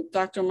why. And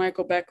Dr.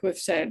 Michael Beckwith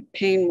said,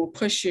 pain will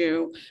push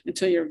you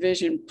until your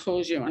vision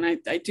pulls you. And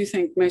I do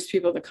think most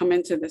people that come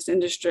into this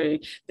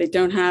industry, they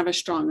don't have a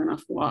strong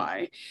enough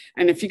why.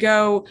 And if you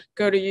go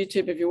to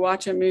YouTube, if you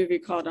watch a movie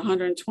called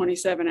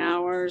 127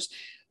 Hours,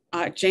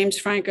 James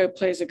Franco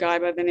plays a guy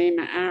by the name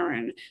of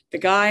Aaron. The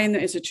guy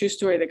it's a true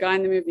story. The guy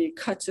in the movie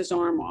cuts his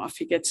arm off.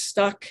 He gets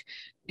stuck.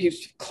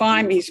 He's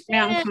mountain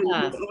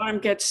climbing. His arm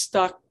gets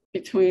stuck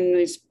between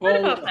these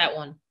boulders. What about that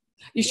one?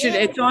 You should.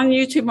 It's on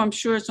YouTube. I'm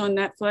sure it's on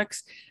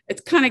Netflix.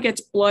 It kind of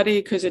gets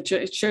bloody because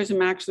it shows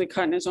him actually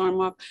cutting his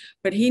arm off.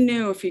 But he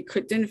knew if he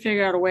didn't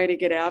figure out a way to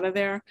get out of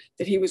there,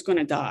 that he was going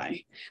to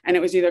die. And it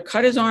was either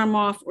cut his arm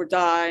off or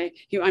die.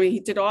 He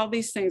did all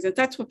these things. And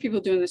that's what people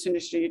do in this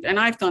industry. And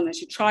I've done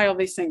this. You try all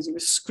these things. He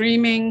was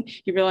screaming.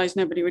 He realized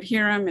nobody would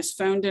hear him. His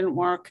phone didn't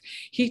work.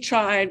 He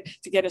tried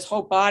to get his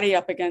whole body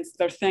up against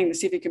their thing to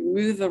see if he could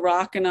move the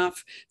rock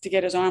enough to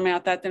get his arm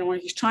out. That didn't work.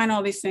 He's trying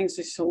all these things.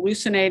 He's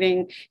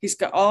hallucinating. He's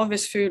got all of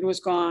his food was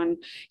gone.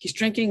 He's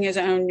drinking his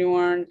own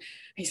urine.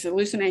 He's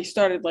hallucinating. He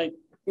started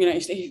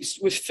he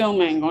was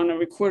filming on a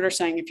recorder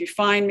saying, if you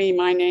find me,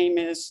 my name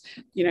is,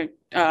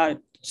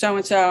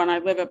 so-and-so, and I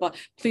live at,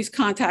 please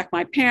contact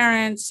my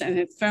parents and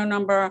his phone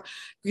number,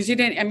 because he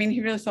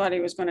really thought he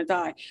was going to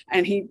die.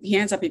 And he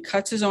ends up, he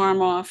cuts his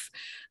arm off,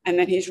 and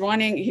then he's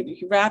running,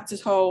 he wrapped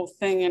his whole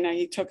thing in,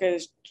 he took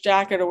his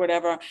jacket or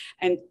whatever,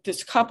 and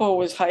this couple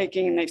was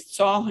hiking and they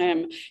saw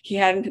him. He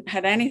hadn't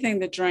had anything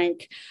to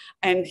drink,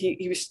 and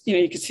he was,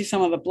 you could see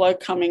some of the blood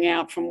coming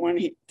out from when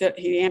he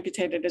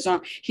amputated his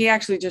arm. He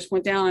actually just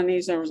went down on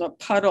these. There was a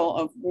puddle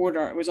of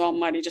water. It was all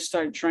muddy. He just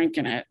started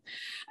drinking it.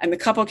 And the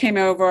couple came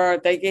over.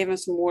 They gave him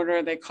some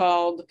water. They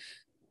called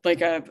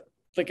like a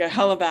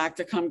helivac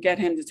to come get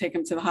him, to take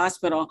him to the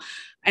hospital.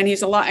 And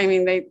he's alive.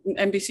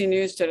 NBC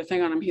News did a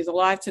thing on him. He's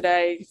alive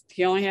today.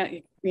 He only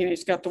had,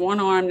 he's got the one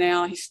arm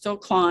now. He still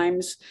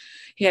climbs.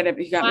 He got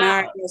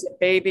married. He has a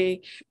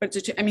baby. But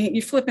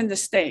you flip into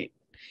state.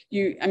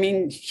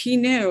 He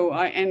knew,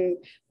 and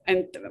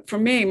for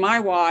me, my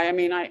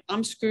why,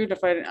 I'm screwed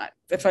if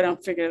I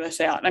don't figure this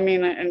out.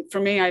 And for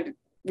me, I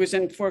was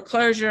in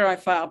foreclosure. I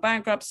filed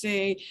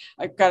bankruptcy.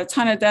 I got a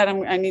ton of debt.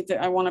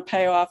 I want to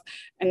pay off.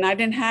 And I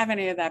didn't have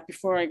any of that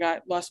before I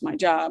lost my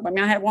job.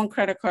 I had one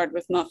credit card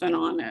with nothing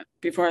on it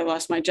before I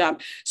lost my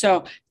job.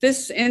 So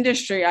this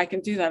industry, I can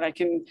do that. I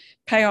can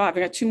pay off.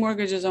 I got 2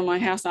 mortgages on my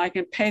house, and I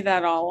can pay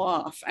that all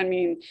off.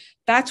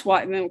 That's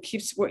why, and then it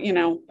keeps,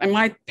 and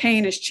my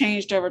pain has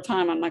changed over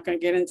time. I'm not going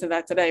to get into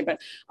that today, but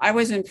I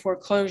was in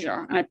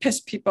foreclosure, and I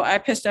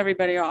pissed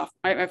everybody off.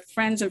 I have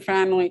friends and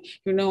family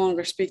who no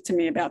longer speak to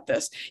me about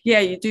this. Yeah,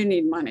 you do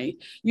need money.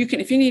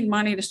 If you need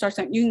money to start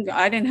something,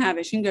 I didn't have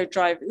it. You can go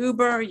drive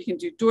Uber, you can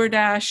do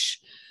DoorDash,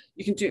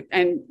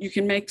 and you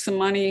can make some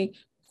money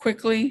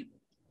quickly.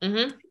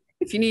 Mm-hmm.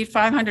 If you need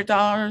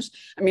 $500,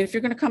 if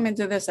you're going to come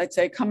into this, I'd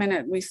say come in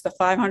at least the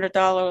 $500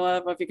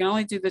 level. If you can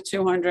only do the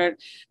 200,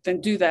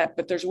 then do that.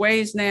 But there's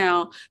ways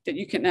now that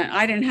you can.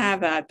 I didn't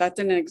have that. That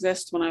didn't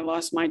exist when I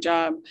lost my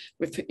job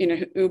with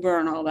Uber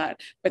and all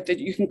that. But that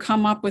you can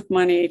come up with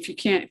money.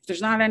 If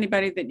there's not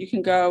anybody that you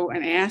can go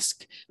and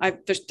ask.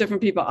 There's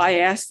different people I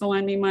asked to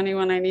lend me money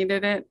when I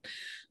needed it.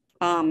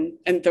 And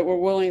that were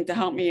willing to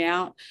help me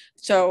out.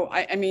 So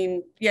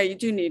yeah, you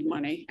do need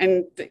money,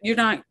 and you're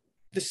not.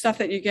 The stuff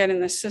that you get in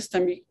the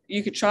system,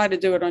 you could try to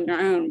do it on your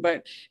own,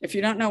 but if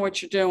you don't know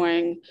what you're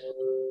doing,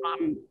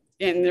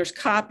 and there's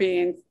copy,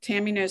 and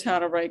Tammy knows how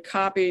to write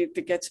copy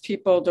that gets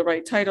people to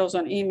write titles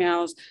on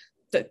emails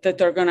that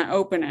they're going to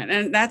open it,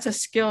 and that's a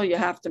skill you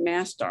have to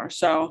master.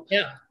 So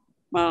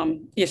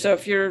so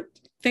if you're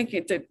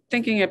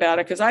thinking about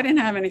it, because I didn't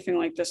have anything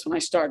like this when I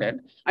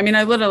started.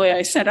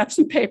 I set up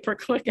some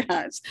pay-per-click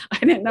ads. I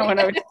didn't know what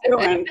I was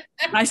doing.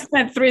 I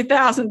spent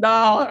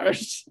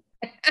 $3,000.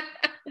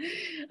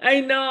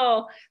 I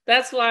know.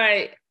 That's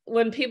why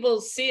when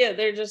people see it,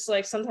 they're just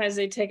like, sometimes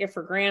they take it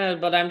for granted,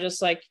 but I'm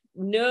just like,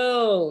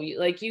 no,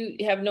 like you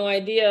have no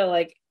idea.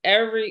 I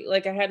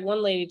had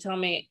one lady tell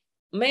me,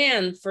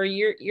 man,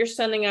 you're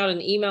sending out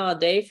an email a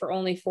day for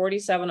only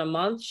 $47 a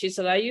month. She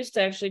said, I used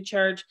to actually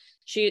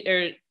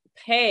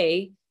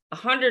pay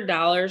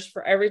 $100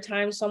 for every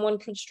time someone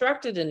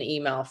constructed an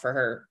email for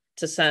her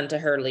to send to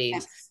her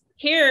leads. Yes.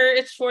 Here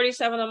it's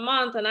 $47 a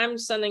month, and I'm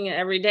sending it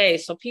every day.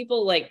 So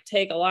people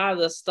take a lot of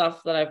the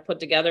stuff that I've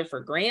put together for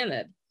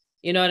granted.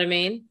 You know what I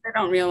mean? They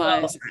don't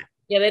realize.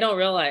 Yeah, they don't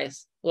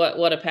realize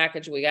what a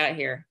package we got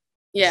here.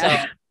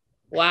 Yeah. So,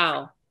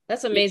 wow.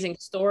 That's an amazing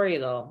story,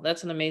 though.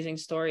 That's an amazing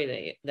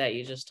story that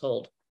you just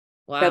told.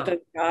 Wow. About that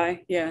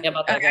guy. Yeah.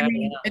 About that guy.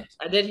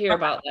 I did hear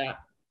about that.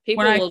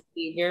 People will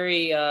be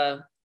very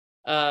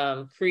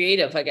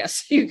creative, I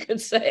guess you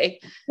could say.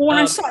 Well, when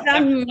I saw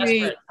that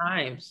movie,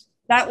 times.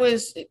 that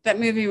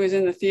movie was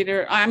in the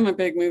theater. I'm a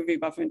big movie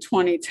buff in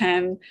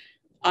 2010.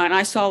 And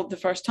I saw it the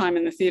first time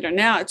in the theater.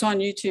 Now it's on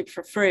YouTube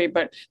for free.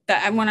 But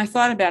that, and when I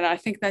thought about it, I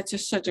think that's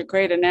just such a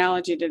great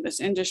analogy to this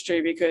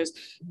industry, because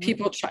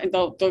people try,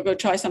 they'll go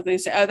try something and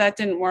say, oh, that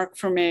didn't work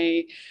for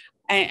me.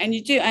 And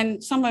you do,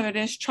 and some of it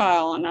is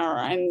trial and error.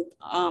 And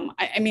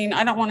I mean,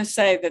 I don't want to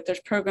say that there's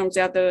programs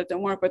out there that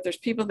don't work, but there's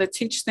people that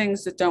teach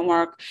things that don't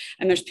work.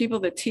 And there's people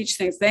that teach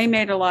things, they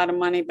made a lot of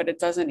money, but it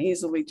doesn't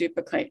easily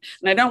duplicate.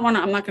 And I don't want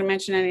to, I'm not going to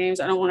mention any names.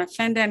 I don't want to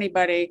offend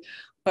anybody.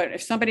 But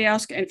if somebody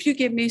else, and if you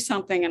give me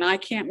something and I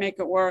can't make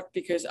it work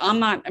because I'm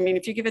not, I mean,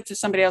 if you give it to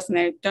somebody else and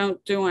they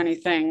don't do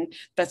anything,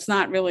 that's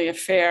not really a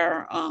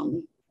fair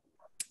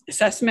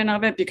assessment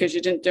of it, because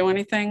you didn't do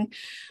anything.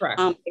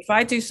 If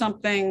I do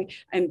something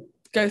and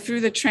go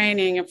through the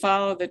training and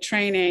follow the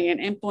training and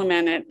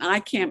implement it, I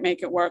can't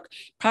make it work.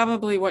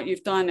 Probably what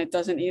you've done, it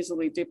doesn't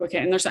easily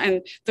duplicate.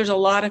 And there's a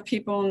lot of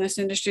people in this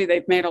industry,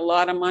 they've made a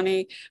lot of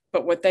money,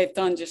 but what they've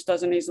done just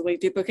doesn't easily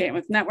duplicate.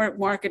 With network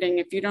marketing,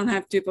 if you don't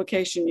have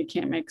duplication, you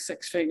can't make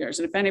six figures.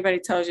 And if anybody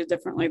tells you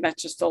differently,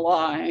 that's just a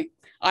lie.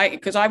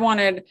 Because I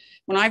wanted,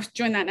 when I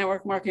joined that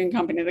network marketing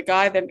company, the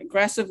guy that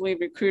aggressively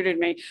recruited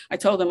me, I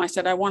told him, I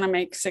said, I want to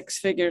make six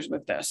figures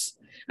with this.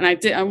 And I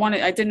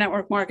did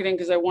network marketing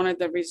because I wanted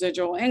the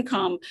residual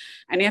income.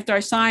 And after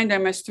I signed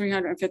almost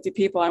 350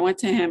 people, I went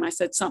to him, I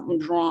said,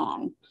 something's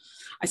wrong.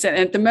 I said,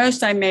 at the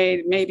most I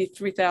made maybe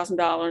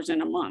 $3,000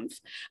 in a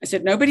month. I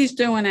said, nobody's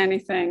doing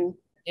anything.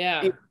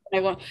 Yeah.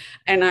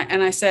 And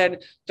I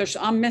said,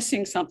 I'm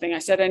missing something. I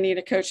said, I need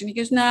a coach. And he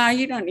goes, nah,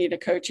 you don't need a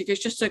coach. He goes,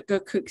 just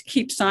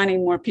keep signing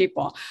more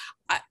people.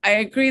 I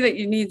agree that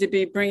you need to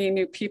be bringing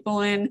new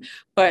people in,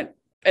 but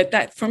at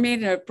that, for me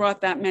to have brought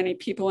that many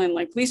people in,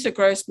 like Lisa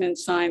Grossman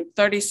signed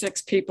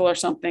 36 people or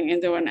something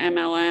into an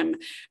MLM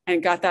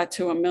and got that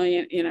to $1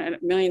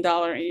 million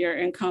a year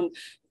income.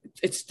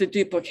 It's the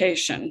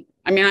duplication.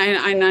 I mean,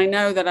 I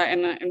know that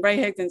and Ray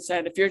Higdon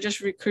said, if you're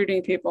just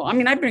recruiting people, I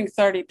mean, I bring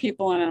 30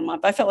 people in a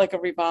month. I felt like a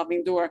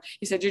revolving door.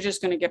 He said, you're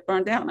just going to get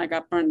burned out. And I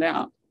got burned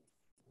out.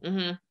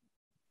 Mm-hmm.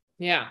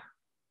 Yeah.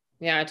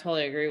 Yeah. I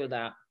totally agree with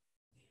that.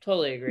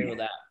 Totally agree with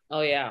that.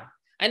 Oh yeah.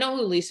 I know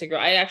who Lisa,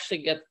 I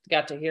actually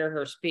got to hear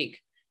her speak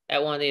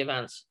at one of the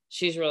events.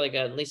 She's really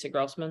good. Lisa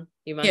Grossman,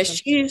 you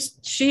mentioned?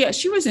 Yeah,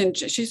 she was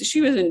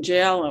in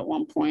jail at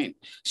one point.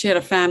 She had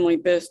a family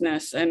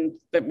business and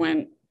that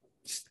went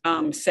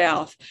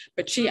south,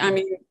 but she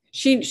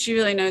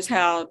really knows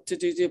how to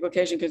do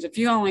duplication, because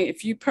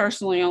if you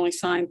personally only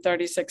signed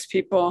 36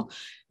 people,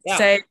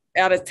 say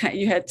out of 10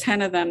 you had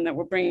 10 of them that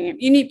were bringing in,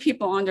 you need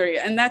people under you,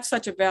 and that's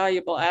such a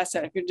valuable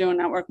asset if you're doing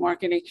network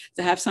marketing,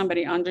 to have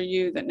somebody under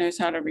you that knows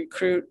how to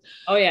recruit.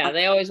 Oh yeah,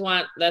 they always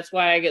want, that's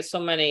why I get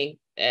so many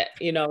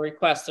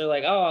requests. They're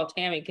like, oh,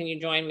 Tammy, can you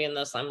join me in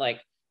this? I'm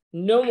like,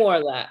 no more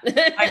of that.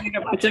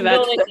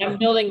 I'm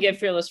building Get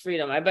Fearless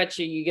Freedom. I bet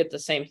you get the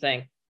same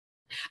thing.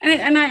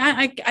 And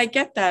I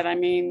get that. I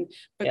mean,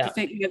 but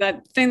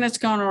that thing that's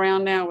going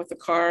around now with the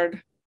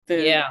card,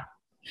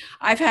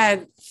 I've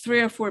had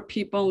 3 or 4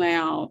 people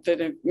now that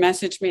have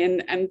messaged me,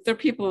 and they're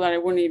people that I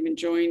wouldn't even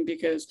join,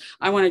 because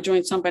I want to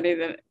join somebody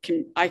that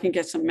I can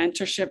get some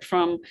mentorship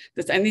from.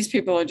 And these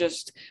people are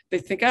just, they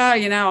think,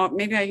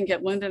 maybe I can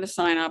get Linda to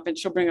sign up and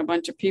she'll bring a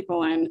bunch of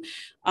people in.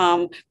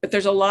 But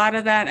there's a lot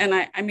of that. And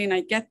I mean,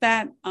 I get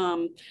that.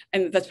 And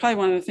that's probably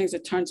one of the things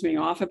that turns me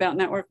off about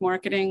network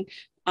marketing,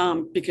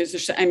 because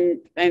there's, and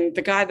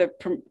the guy that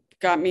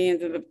got me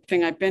into the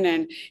thing I've been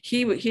in,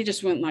 he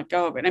just wouldn't let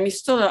go of it. I mean,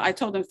 I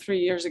told him 3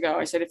 years ago,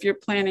 I said, if you're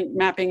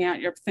mapping out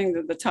your thing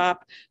to the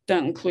top,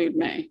 don't include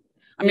me.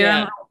 I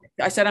mean,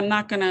 I said,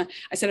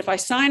 if I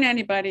sign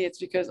anybody, it's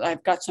because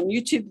I've got some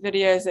YouTube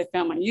videos, they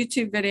found my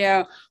YouTube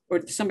video,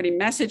 or somebody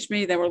messaged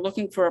me, they were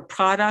looking for a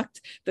product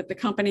that the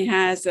company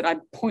has that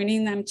I'm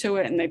pointing them to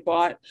it and they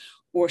bought,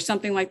 or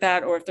something like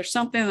that. Or if there's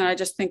something that I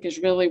just think is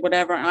really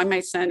whatever, I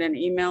might send an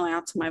email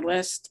out to my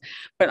list,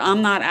 but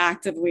I'm not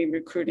actively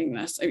recruiting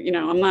this.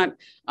 I'm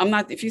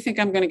not, if you think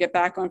I'm going to get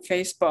back on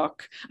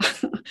Facebook.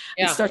 Well,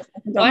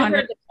 I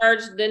heard the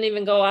cards didn't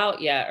even go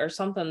out yet or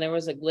something. There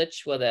was a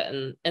glitch with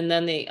it. And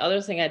then the other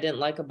thing I didn't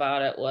like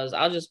about it was,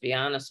 I'll just be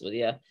honest with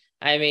you,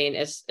 I mean,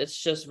 it's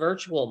just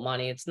virtual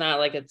money. It's not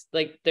like, it's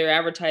like they're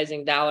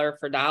advertising dollar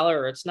for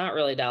dollar, or it's not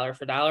really dollar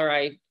for dollar.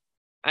 I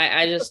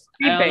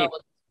don't know.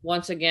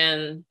 Once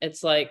again,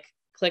 it's like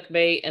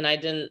clickbait. And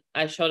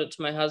I showed it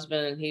to my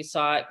husband and he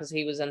saw it because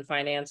he was in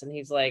finance, and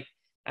he's like,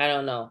 I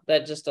don't know,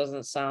 that just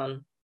doesn't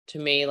sound to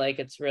me like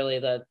it's really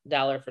the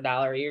dollar for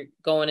dollar. You're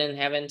going in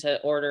having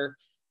to order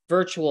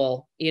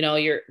virtual,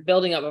 you're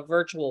building up a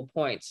virtual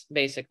points,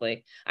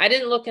 basically. I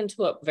didn't look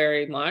into it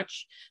very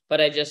much, but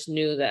I just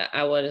knew that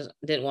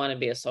didn't want to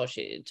be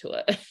associated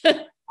to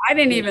it. I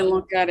didn't even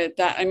look at it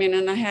that, I mean,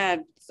 and I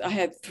had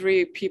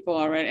 3 people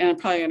already, and I'm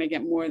probably going to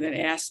get more that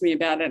asked me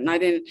about it. And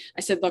I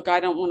said, look, I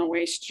don't want to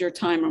waste your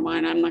time or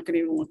mine. I'm not going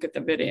to even look at the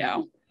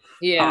video.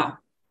 Yeah.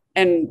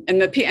 And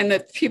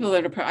the people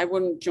that are, I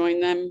wouldn't join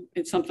them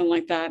in something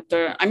like that.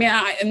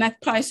 And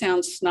that probably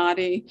sounds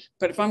snotty,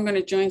 but if I'm going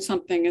to join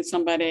something and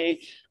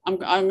somebody, I'm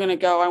going to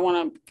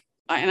go.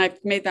 And I've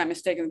made that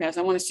mistake in the past.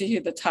 I want to see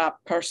who the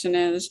top person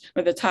is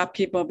or the top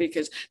people,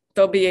 because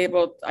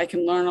I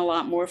can learn a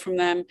lot more from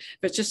them. If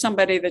it's just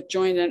somebody that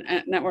joined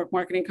a network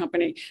marketing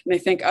company and they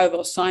think, oh,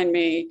 they'll sign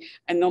me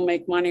and they'll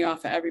make money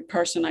off of every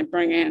person I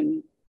bring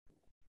in.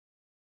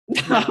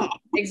 No,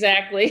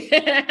 exactly.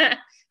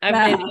 I've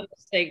made that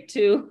mistake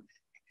too.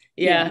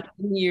 Yeah,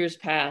 in years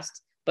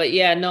past. But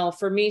yeah, no,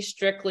 for me,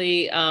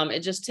 strictly, it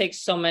just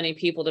takes so many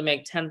people to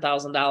make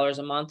 $10,000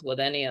 a month with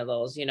any of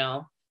those, you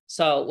know.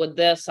 So with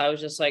this, I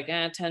was just like,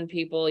 10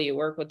 people, you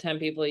work with 10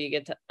 people, you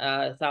get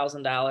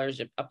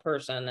 $1,000 a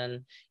person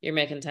and you're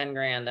making 10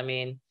 grand. I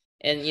mean,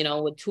 and you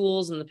know, with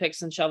tools and the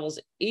picks and shovels,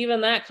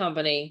 even that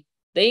company,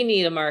 they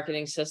need a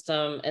marketing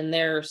system and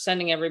they're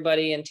sending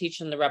everybody and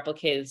teaching the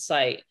replicated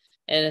site.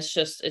 And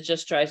it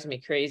just drives me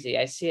crazy.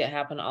 I see it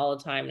happen all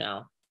the time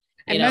now.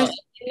 You know, and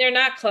they're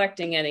not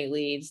collecting any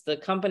leads. The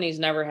companies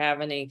never have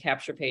any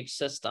capture page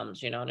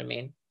systems. You know what I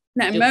mean?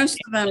 Most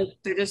of them,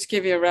 they just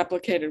give you a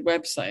replicated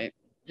website.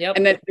 Yep.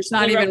 And that there's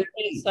not even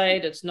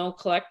site. It's no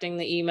collecting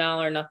the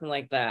email or nothing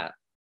like that.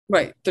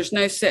 Right. There's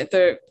no set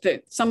there.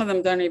 Some of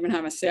them don't even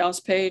have a sales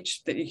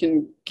page that you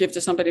can give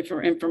to somebody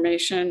for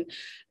information.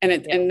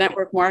 And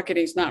network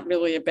marketing is not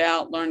really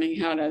about learning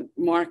how to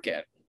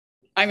market.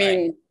 I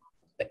mean,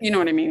 you know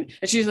what I mean?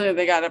 It's usually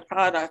they got a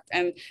product,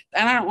 and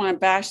I don't want to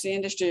bash the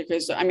industry,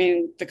 because I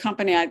mean, the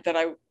company that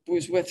I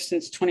was with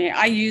since 28,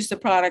 I use the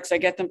products, I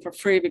get them for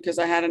free because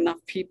I had enough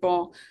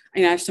people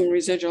and I have some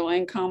residual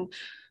income.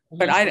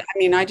 But I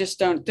mean, I just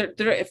don't,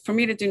 for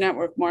me to do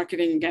network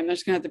marketing again,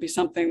 there's gonna have to be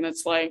something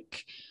that's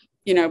like,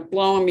 you know,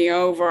 blowing me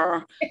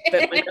over,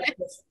 that like,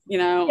 you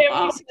know,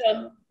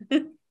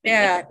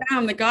 yeah,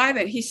 I'm the guy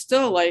that he's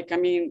still like, I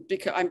mean,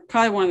 because I'm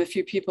probably one of the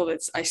few people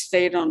I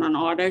stayed on an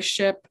auto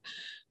ship.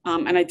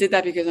 And I did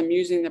that because I'm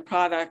using the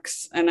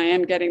products and I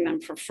am getting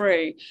them for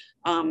free.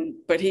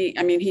 But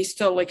he's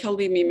still like, he'll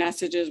leave me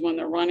messages when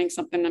they're running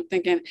something. I'm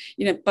thinking,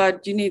 you know,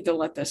 bud, you need to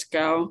let this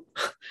go.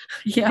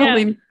 He'll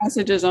leave me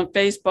messages on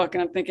Facebook,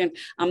 and I'm thinking,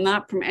 I'm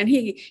not, and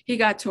he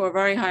got to a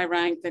very high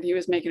rank that he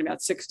was making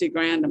about 60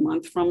 grand a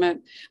month from it.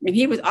 I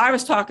mean, I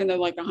was talking to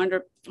like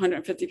 100,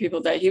 150 people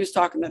a day. He was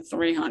talking to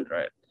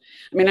 300.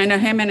 I mean, I know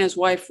him and his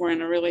wife were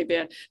in a really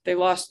bad, they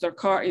lost their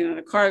car, you know,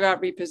 the car got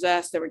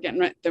repossessed. They were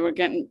on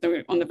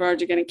the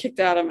verge of getting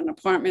kicked out of an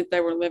apartment they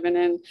were living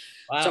in.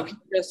 Wow.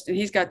 So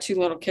he's got 2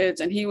 little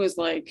kids, and he was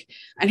like,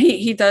 and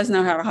he does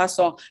know how to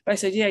hustle. But I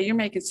said, yeah, you're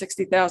making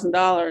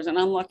 $60,000. And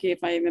I'm lucky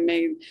if I even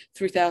made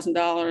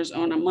 $3,000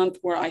 on a month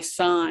where I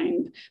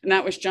signed, and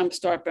that was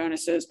jumpstart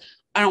bonuses.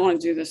 I don't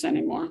want to do this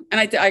anymore. And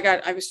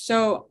I was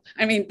so,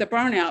 I mean, the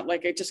burnout,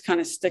 like it just kind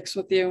of sticks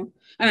with you.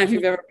 I don't know if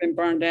you've ever been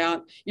burned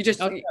out. You just,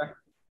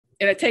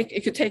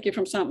 it could take you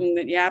from something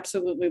that you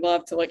absolutely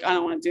love to like, I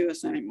don't want to do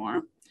this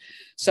anymore.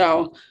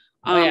 So,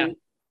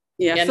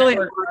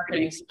 network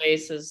marketing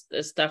space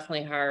is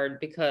definitely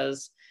hard,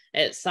 because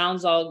it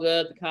sounds all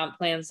good. The comp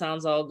plan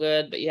sounds all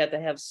good, but you have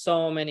to have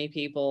so many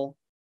people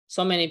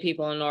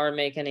in order to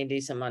make any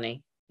decent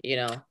money, you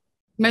know.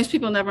 Most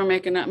people never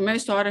make enough.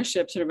 Most auto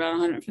ships are about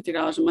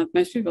 $150 a month.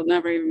 Most people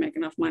never even make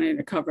enough money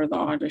to cover the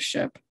auto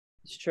ship.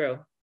 It's true.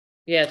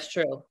 Yeah, it's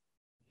true.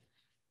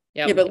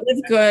 Yep. Yeah, but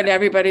Live Good,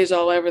 everybody's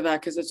all over that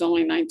because it's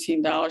only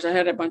 $19. I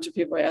had a bunch of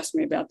people ask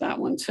me about that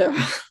one too.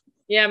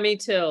 Yeah, me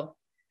too.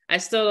 I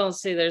still don't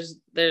see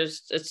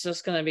it's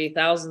just going to be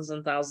thousands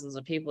and thousands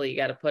of people you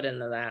got to put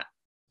into that,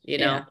 you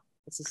know.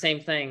 It's the same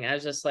thing. I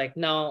was just like,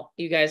 no,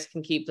 you guys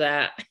can keep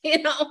that,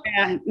 you know?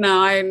 Yeah,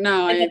 no, I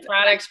know. And the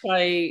products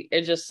probably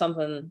is just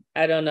something,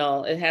 I don't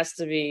know. It has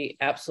to be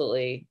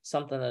absolutely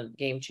something, a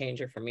game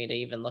changer for me to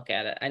even look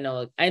at it. I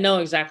know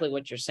exactly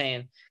what you're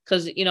saying.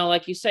 Because, you know,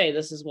 like you say,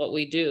 this is what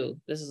we do.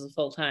 This is a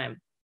full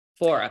time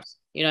for us.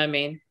 You know what I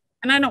mean?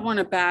 And I don't want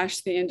to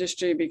bash the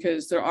industry,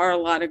 because there are a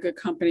lot of good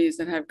companies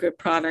that have good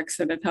products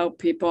that have helped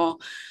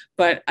people.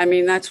 But I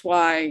mean, that's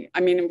why,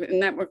 I mean,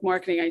 network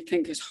marketing, I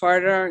think, is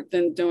harder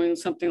than doing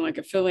something like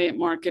affiliate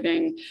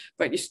marketing,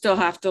 but you still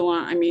have to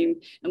learn. I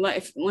mean,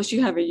 unless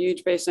you have a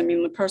huge base. I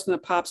mean, the person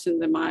that pops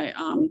into my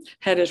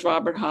head is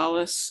Robert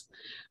Hollis.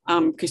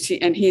 Because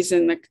he's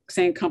in the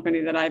same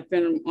company that I've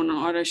been on an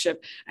auto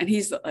ship, and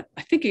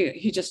I think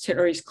he just hit,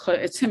 or he's close.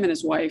 It's him and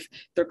his wife.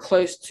 They're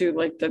close to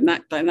like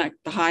the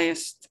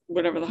highest,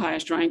 whatever the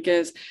highest rank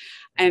is.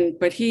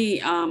 But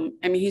I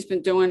mean, he's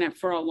been doing it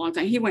for a long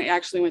time. He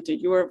actually went to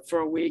Europe for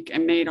a week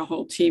and made a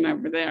whole team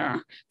over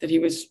there that he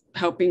was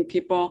helping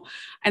people.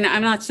 And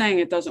I'm not saying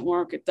it doesn't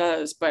work, it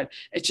does, but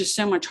it's just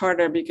so much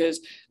harder because,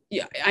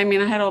 I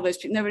mean, I had all those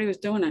people, nobody was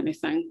doing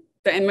anything.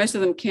 And most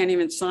of them can't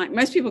even sign.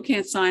 Most people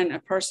can't sign a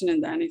person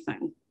into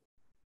anything.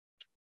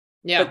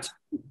 Yeah.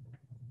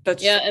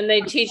 And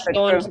they teach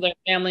going to their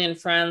family and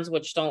friends,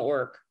 which don't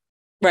work.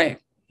 Right.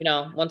 You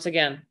know, once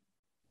again.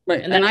 Right.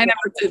 And I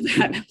never did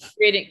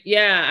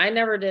that. I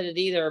never did it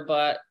either.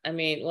 But I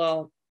mean,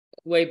 well,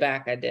 way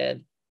back I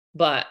did.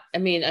 But I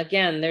mean,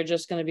 again, they're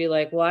just going to be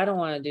like, well, I don't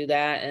want to do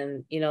that.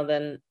 And,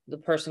 then the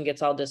person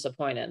gets all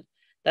disappointed.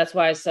 That's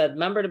why I said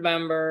member to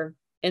member,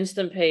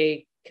 instant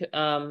pay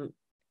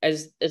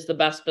is the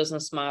best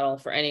business model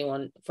for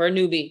anyone, for a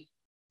newbie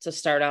to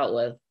start out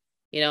with,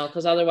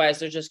 because otherwise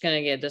they're just going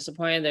to get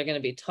disappointed. They're going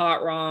to be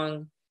taught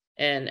wrong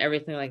and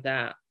everything like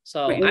that.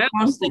 So I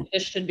almost think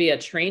this should be a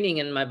training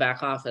in my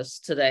back office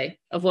today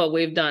of what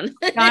we've done.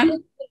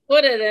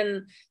 Put it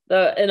in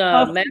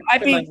a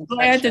I'd be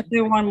glad to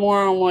do one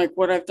more on like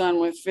what I've done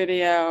with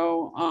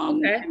video,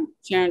 and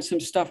sharing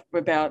some stuff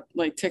about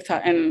like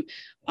TikTok and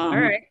all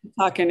right.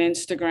 TikTok and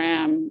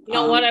Instagram. You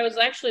know what? I was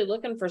actually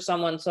looking for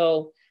someone.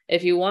 So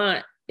if you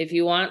want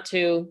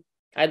to,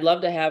 I'd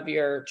love to have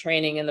your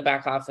training in the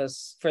back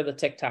office for the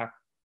TikTok.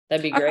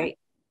 That'd be great.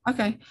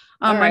 Okay.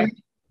 All right.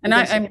 And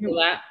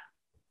I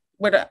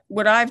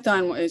what I've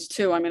done is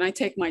too, I mean, I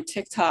take my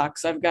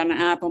TikToks, I've got an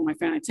app on my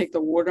phone, I take the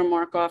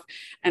watermark off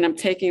and I'm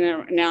taking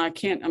it now.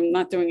 I'm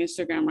not doing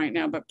Instagram right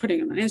now, but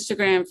putting it on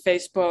Instagram,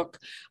 Facebook.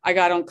 I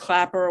got on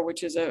Clapper,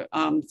 which is a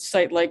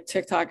site like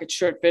TikTok, it's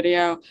short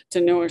video. It's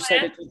a newer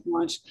site that just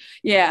launched.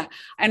 Yeah.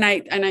 And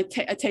I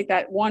take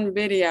that one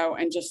video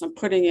and I'm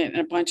putting it in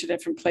a bunch of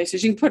different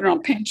places. You can put it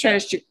on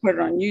Pinterest, you can put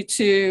it on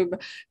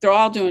YouTube. They're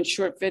all doing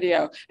short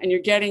video and you're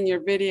getting your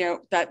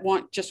video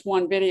just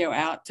one video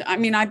out. I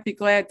mean, I'd be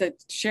glad to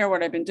share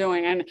what I've been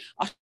doing, and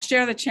I'll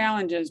share the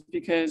challenges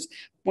because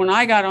when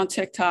I got on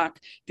TikTok,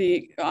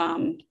 the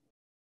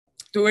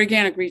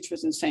organic reach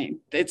was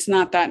insane. It's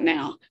not that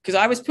now because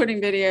I was putting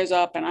videos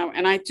up, and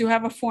I do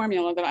have a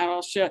formula that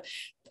I'll share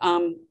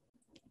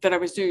that I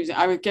was doing.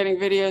 I was getting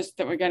videos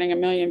that were getting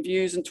 1 million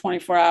views in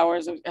 24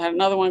 hours. I had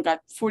another one got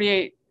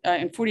 48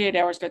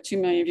 hours, got 2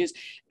 million views.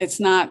 It's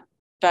not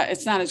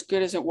as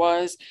good as it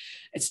was.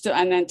 It's still,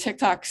 and then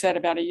TikTok said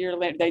about a year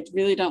later, they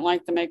really don't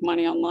like to make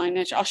money online.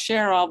 I'll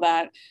share all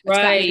that.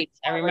 Right.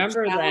 I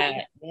remember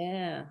that.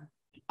 Yeah.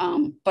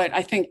 But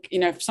I think,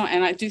 and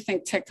I do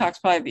think TikTok's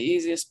probably the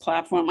easiest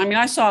platform. I mean,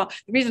 the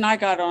reason I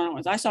got on it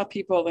was I saw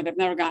people that have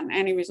never gotten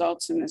any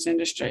results in this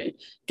industry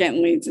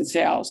getting leads and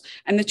sales.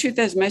 And the truth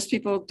is most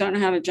people don't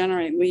know how to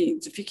generate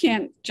leads. If you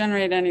can't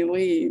generate any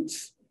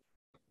leads,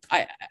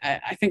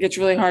 I think it's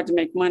really hard to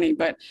make money.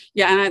 But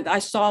yeah, and I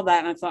saw that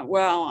and I thought,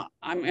 well,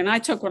 and I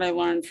took what I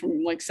learned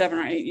from like 7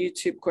 or 8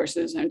 YouTube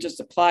courses and just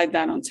applied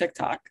that on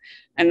TikTok.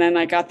 And then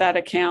I got that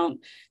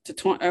account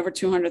to over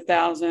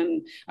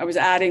 200,000. I was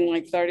adding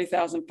like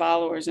 30,000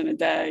 followers in a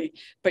day,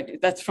 but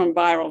that's from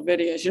viral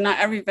videos.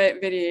 Every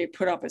video you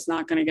put up is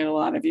not going to get a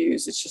lot of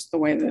views. It's just the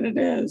way that it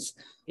is.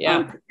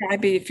 Yeah.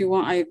 If you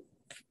want, I'd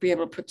be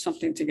able to put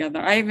something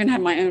together. I even have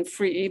my own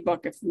free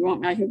ebook. If you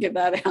want me, I can give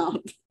that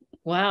out.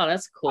 Wow,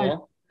 that's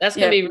cool. That's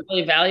going to be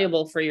really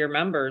valuable for your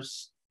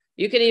members.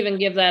 You could even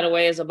give that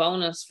away as a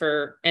bonus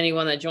for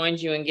anyone that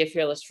joins you in Get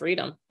Fearless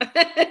Freedom.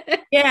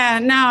 Yeah,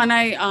 no, and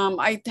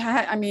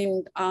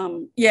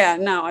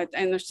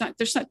there's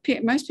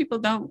most people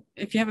don't.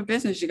 If you have a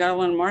business, you got to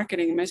learn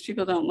marketing. Most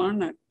people don't learn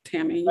that,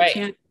 Tammy. You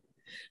can't.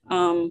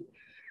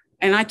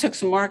 And I took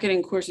some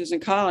marketing courses in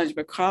college,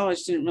 but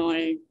college didn't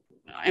really.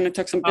 And I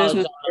took some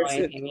business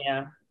courses.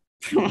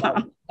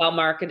 About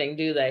marketing,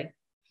 do they?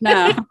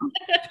 No.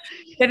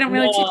 They don't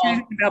really teach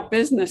anything about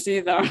business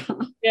either.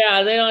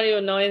 Yeah, they don't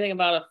even know anything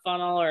about a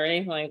funnel or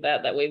anything like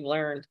that we've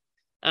learned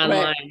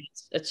online. Right.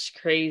 It's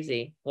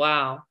crazy.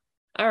 Wow.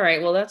 All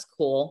right. Well, that's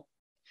cool.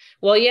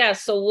 Well, yeah.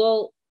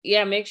 So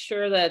make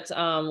sure that,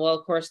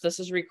 of course, this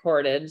is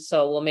recorded.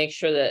 So we'll make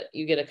sure that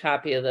you get a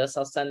copy of this.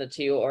 I'll send it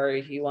to you, or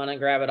if you want to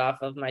grab it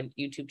off of my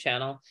YouTube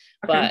channel.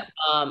 Okay.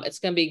 But it's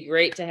going to be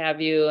great to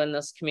have you in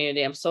this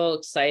community. I'm so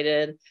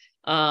excited.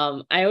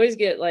 I always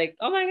get like,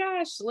 oh my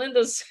gosh,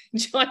 Linda's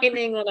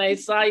joining when I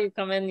saw you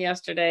come in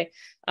yesterday.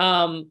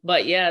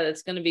 But yeah,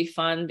 it's going to be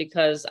fun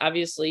because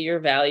obviously you're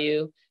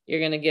going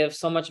to give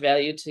so much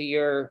value to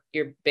your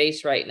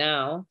base right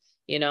now,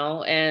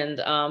 and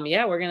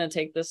we're going to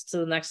take this to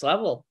the next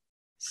level.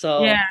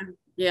 So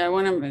I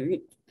want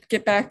to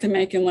get back to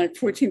making like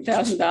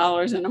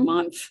 $14,000 in a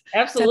month.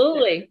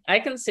 Absolutely.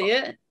 I can see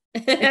it.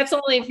 That's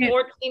only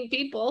 14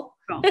 people.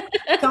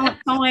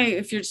 It's only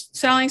if you're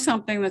selling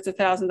something that's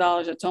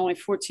 $1,000, it's only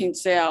 14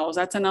 sales.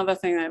 That's another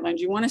thing that I learned.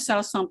 You want to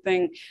sell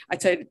something,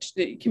 I'd say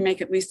that you can make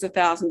at least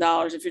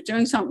 $1,000. If you're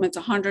doing something that's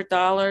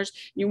 $100,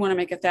 you want to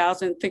make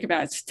 1,000. Think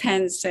about it, it's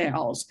 10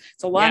 sales.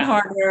 It's a lot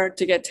harder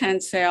to get 10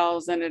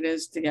 sales than it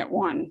is to get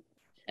one.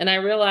 And I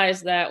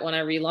realized that when I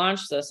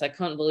relaunched this, I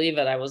couldn't believe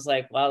it. I was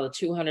like, wow, the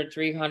 200,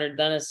 300.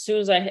 Then as soon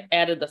as I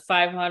added the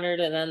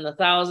 500 and then the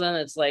 1,000,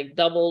 it's like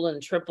doubled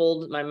and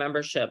tripled my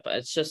membership.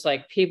 It's just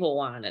like people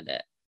wanted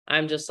it.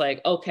 I'm just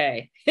like,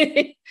 okay,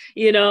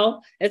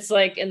 it's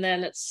like, and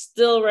then it's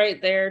still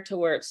right there to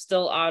where it's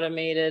still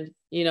automated.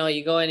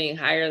 You go any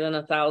higher than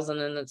 1,000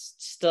 and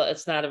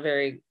it's not a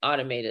very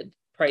automated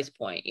price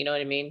point. You know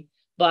what I mean?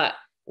 But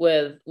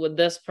with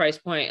this price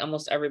point,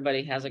 almost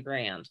everybody has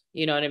 $1,000,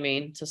 you know what I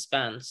mean, to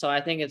spend. So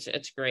I think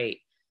it's great.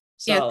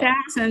 Yeah, So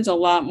thousands a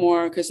lot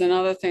more because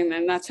another thing,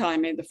 and that's how I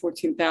made the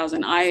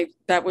 14,000.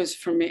 That was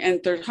for me, and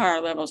there's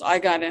higher levels. I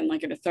got in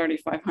like at a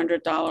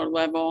 $3,500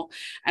 level,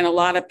 and a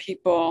lot of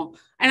people,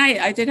 and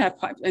I did have,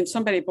 and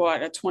somebody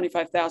bought a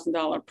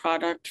 $25,000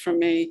 product from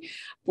me,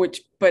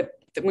 but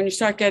when you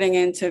start getting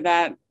into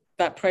that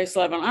price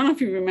level, I don't know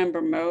if you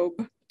remember Mobe.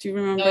 Do you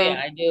oh remember?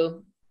 yeah, I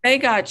do. They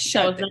got I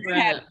shut. was never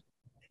in it.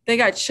 They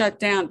got shut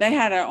down. They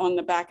had on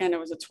the back end, it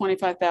was a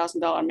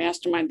 $25,000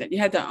 mastermind that you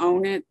had to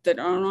own it, that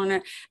own on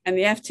it. And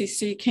the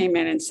FTC came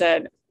in and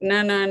said,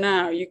 no, no,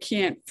 no, you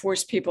can't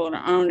force people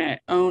to own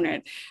it.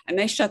 And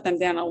they shut them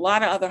down. A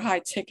lot of other high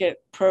ticket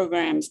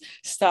programs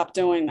stopped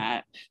doing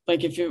that.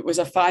 Like if it was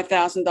a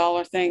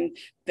 $5,000 thing,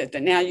 that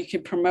now you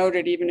can promote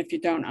it even if you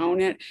don't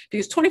own it.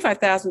 Because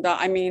 $25,000,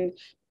 I mean,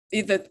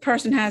 either the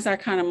person has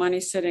that kind of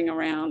money sitting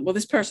around. Well,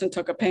 this person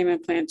took a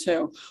payment plan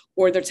too,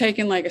 or they're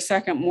taking like a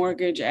second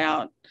mortgage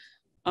out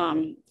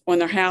on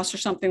their house or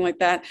something like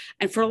that.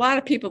 And for a lot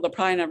of people, they're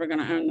probably never going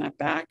to earn that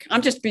back.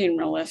 I'm just being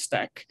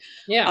realistic.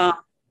 Yeah.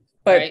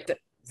 But right.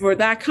 for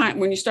that kind,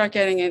 when you start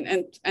getting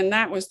in, and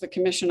that was the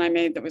commission I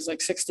made, that was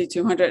like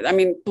 6,200. I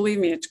mean, believe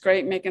me, it's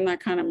great making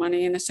that kind of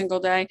money in a single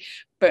day.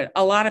 But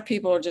a lot of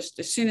people are just,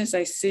 as soon as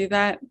they see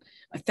that,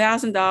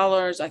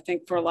 $1,000, I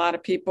think for a lot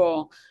of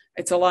people,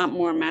 it's a lot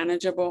more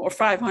manageable, or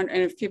 500.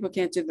 And if people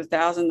can't do the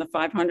 1,000, the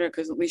 500,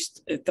 because at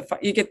least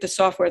you get the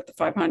software at the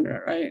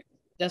 500, right?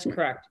 That's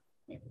correct.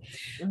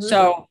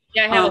 So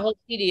yeah, I have a whole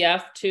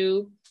PDF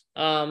too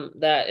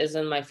that is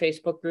in my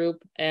Facebook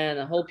group, and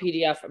a whole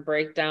PDF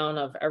breakdown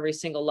of every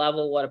single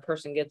level, what a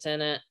person gets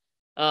in it.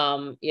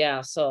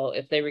 Yeah, so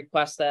if they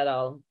request that,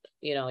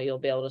 you'll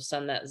be able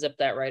to zip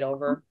that right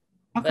over.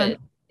 Okay. But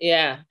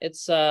yeah,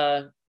 it's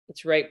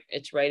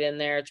right in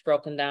there. It's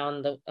broken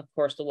down. Of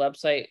course the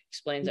website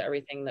explains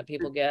everything that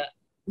people get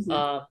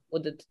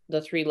with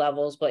the 3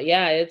 levels. But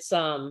yeah, it's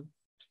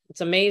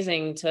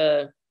amazing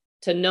to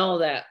know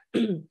that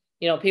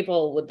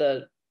people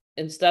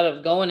instead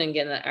of going and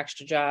getting an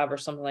extra job or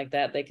something like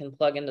that, they can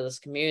plug into this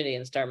community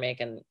and start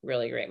making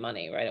really great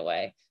money right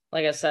away.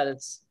 Like I said,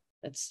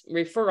 it's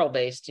referral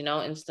based,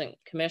 instant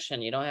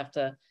commission. You don't have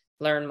to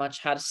learn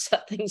much how to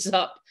set things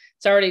up.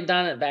 It's already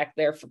done it back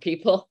there for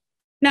people.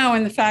 No,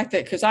 and the fact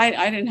that, because I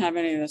didn't have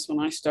any of this when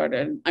I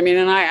started. I mean,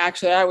 and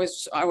I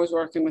was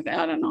working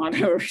without an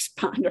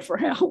autoresponder for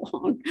how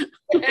long?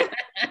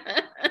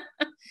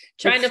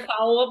 Trying to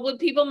follow up with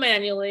people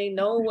manually.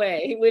 No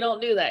way. We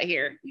don't do that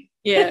here.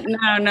 Yeah,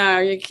 no,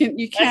 you can,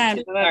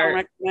 but I don't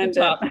recommend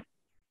it.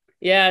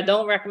 Yeah,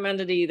 don't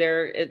recommend it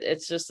either.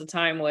 It's just a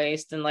time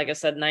waste. And like I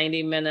said,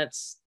 90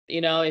 minutes,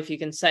 if you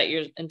can set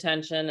your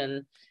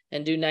intention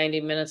and do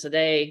 90 minutes a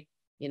day,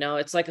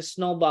 it's like a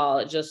snowball.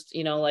 It just,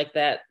 like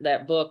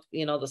that book,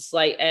 The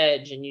Slight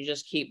Edge, and you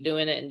just keep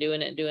doing it and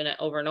doing it and doing it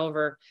over and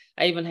over.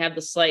 I even have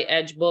the Slight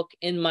Edge book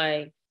in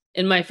my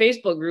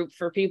Facebook group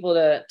for people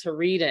to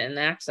read it and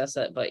access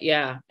it. But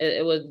yeah,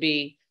 it would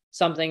be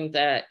something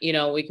that,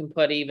 we can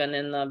put even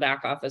in the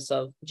back office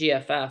of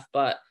GFF,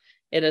 but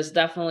it has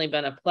definitely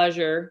been a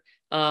pleasure.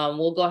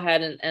 We'll go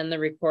ahead and end the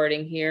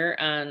recording here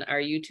on our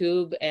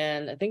YouTube.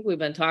 And I think we've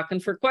been talking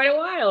for quite a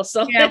while.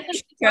 So yeah,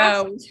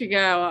 we should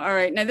go. All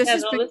right. Now this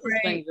has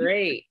been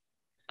great.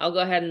 I'll go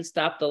ahead and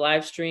stop the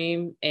live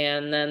stream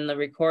and then the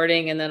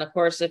recording. And then of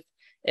course,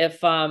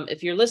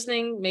 if you're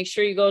listening, make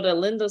sure you go to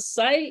Linda's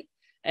site.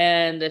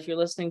 And if you're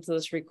listening to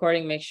this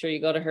recording, make sure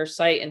you go to her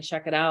site and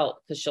check it out,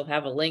 because she'll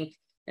have a link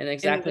and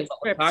exactly what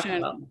we're talking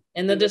about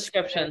in the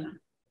description.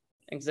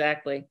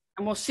 Exactly.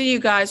 And we'll see you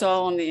guys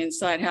all on the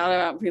inside. How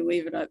about we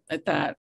leave it at that?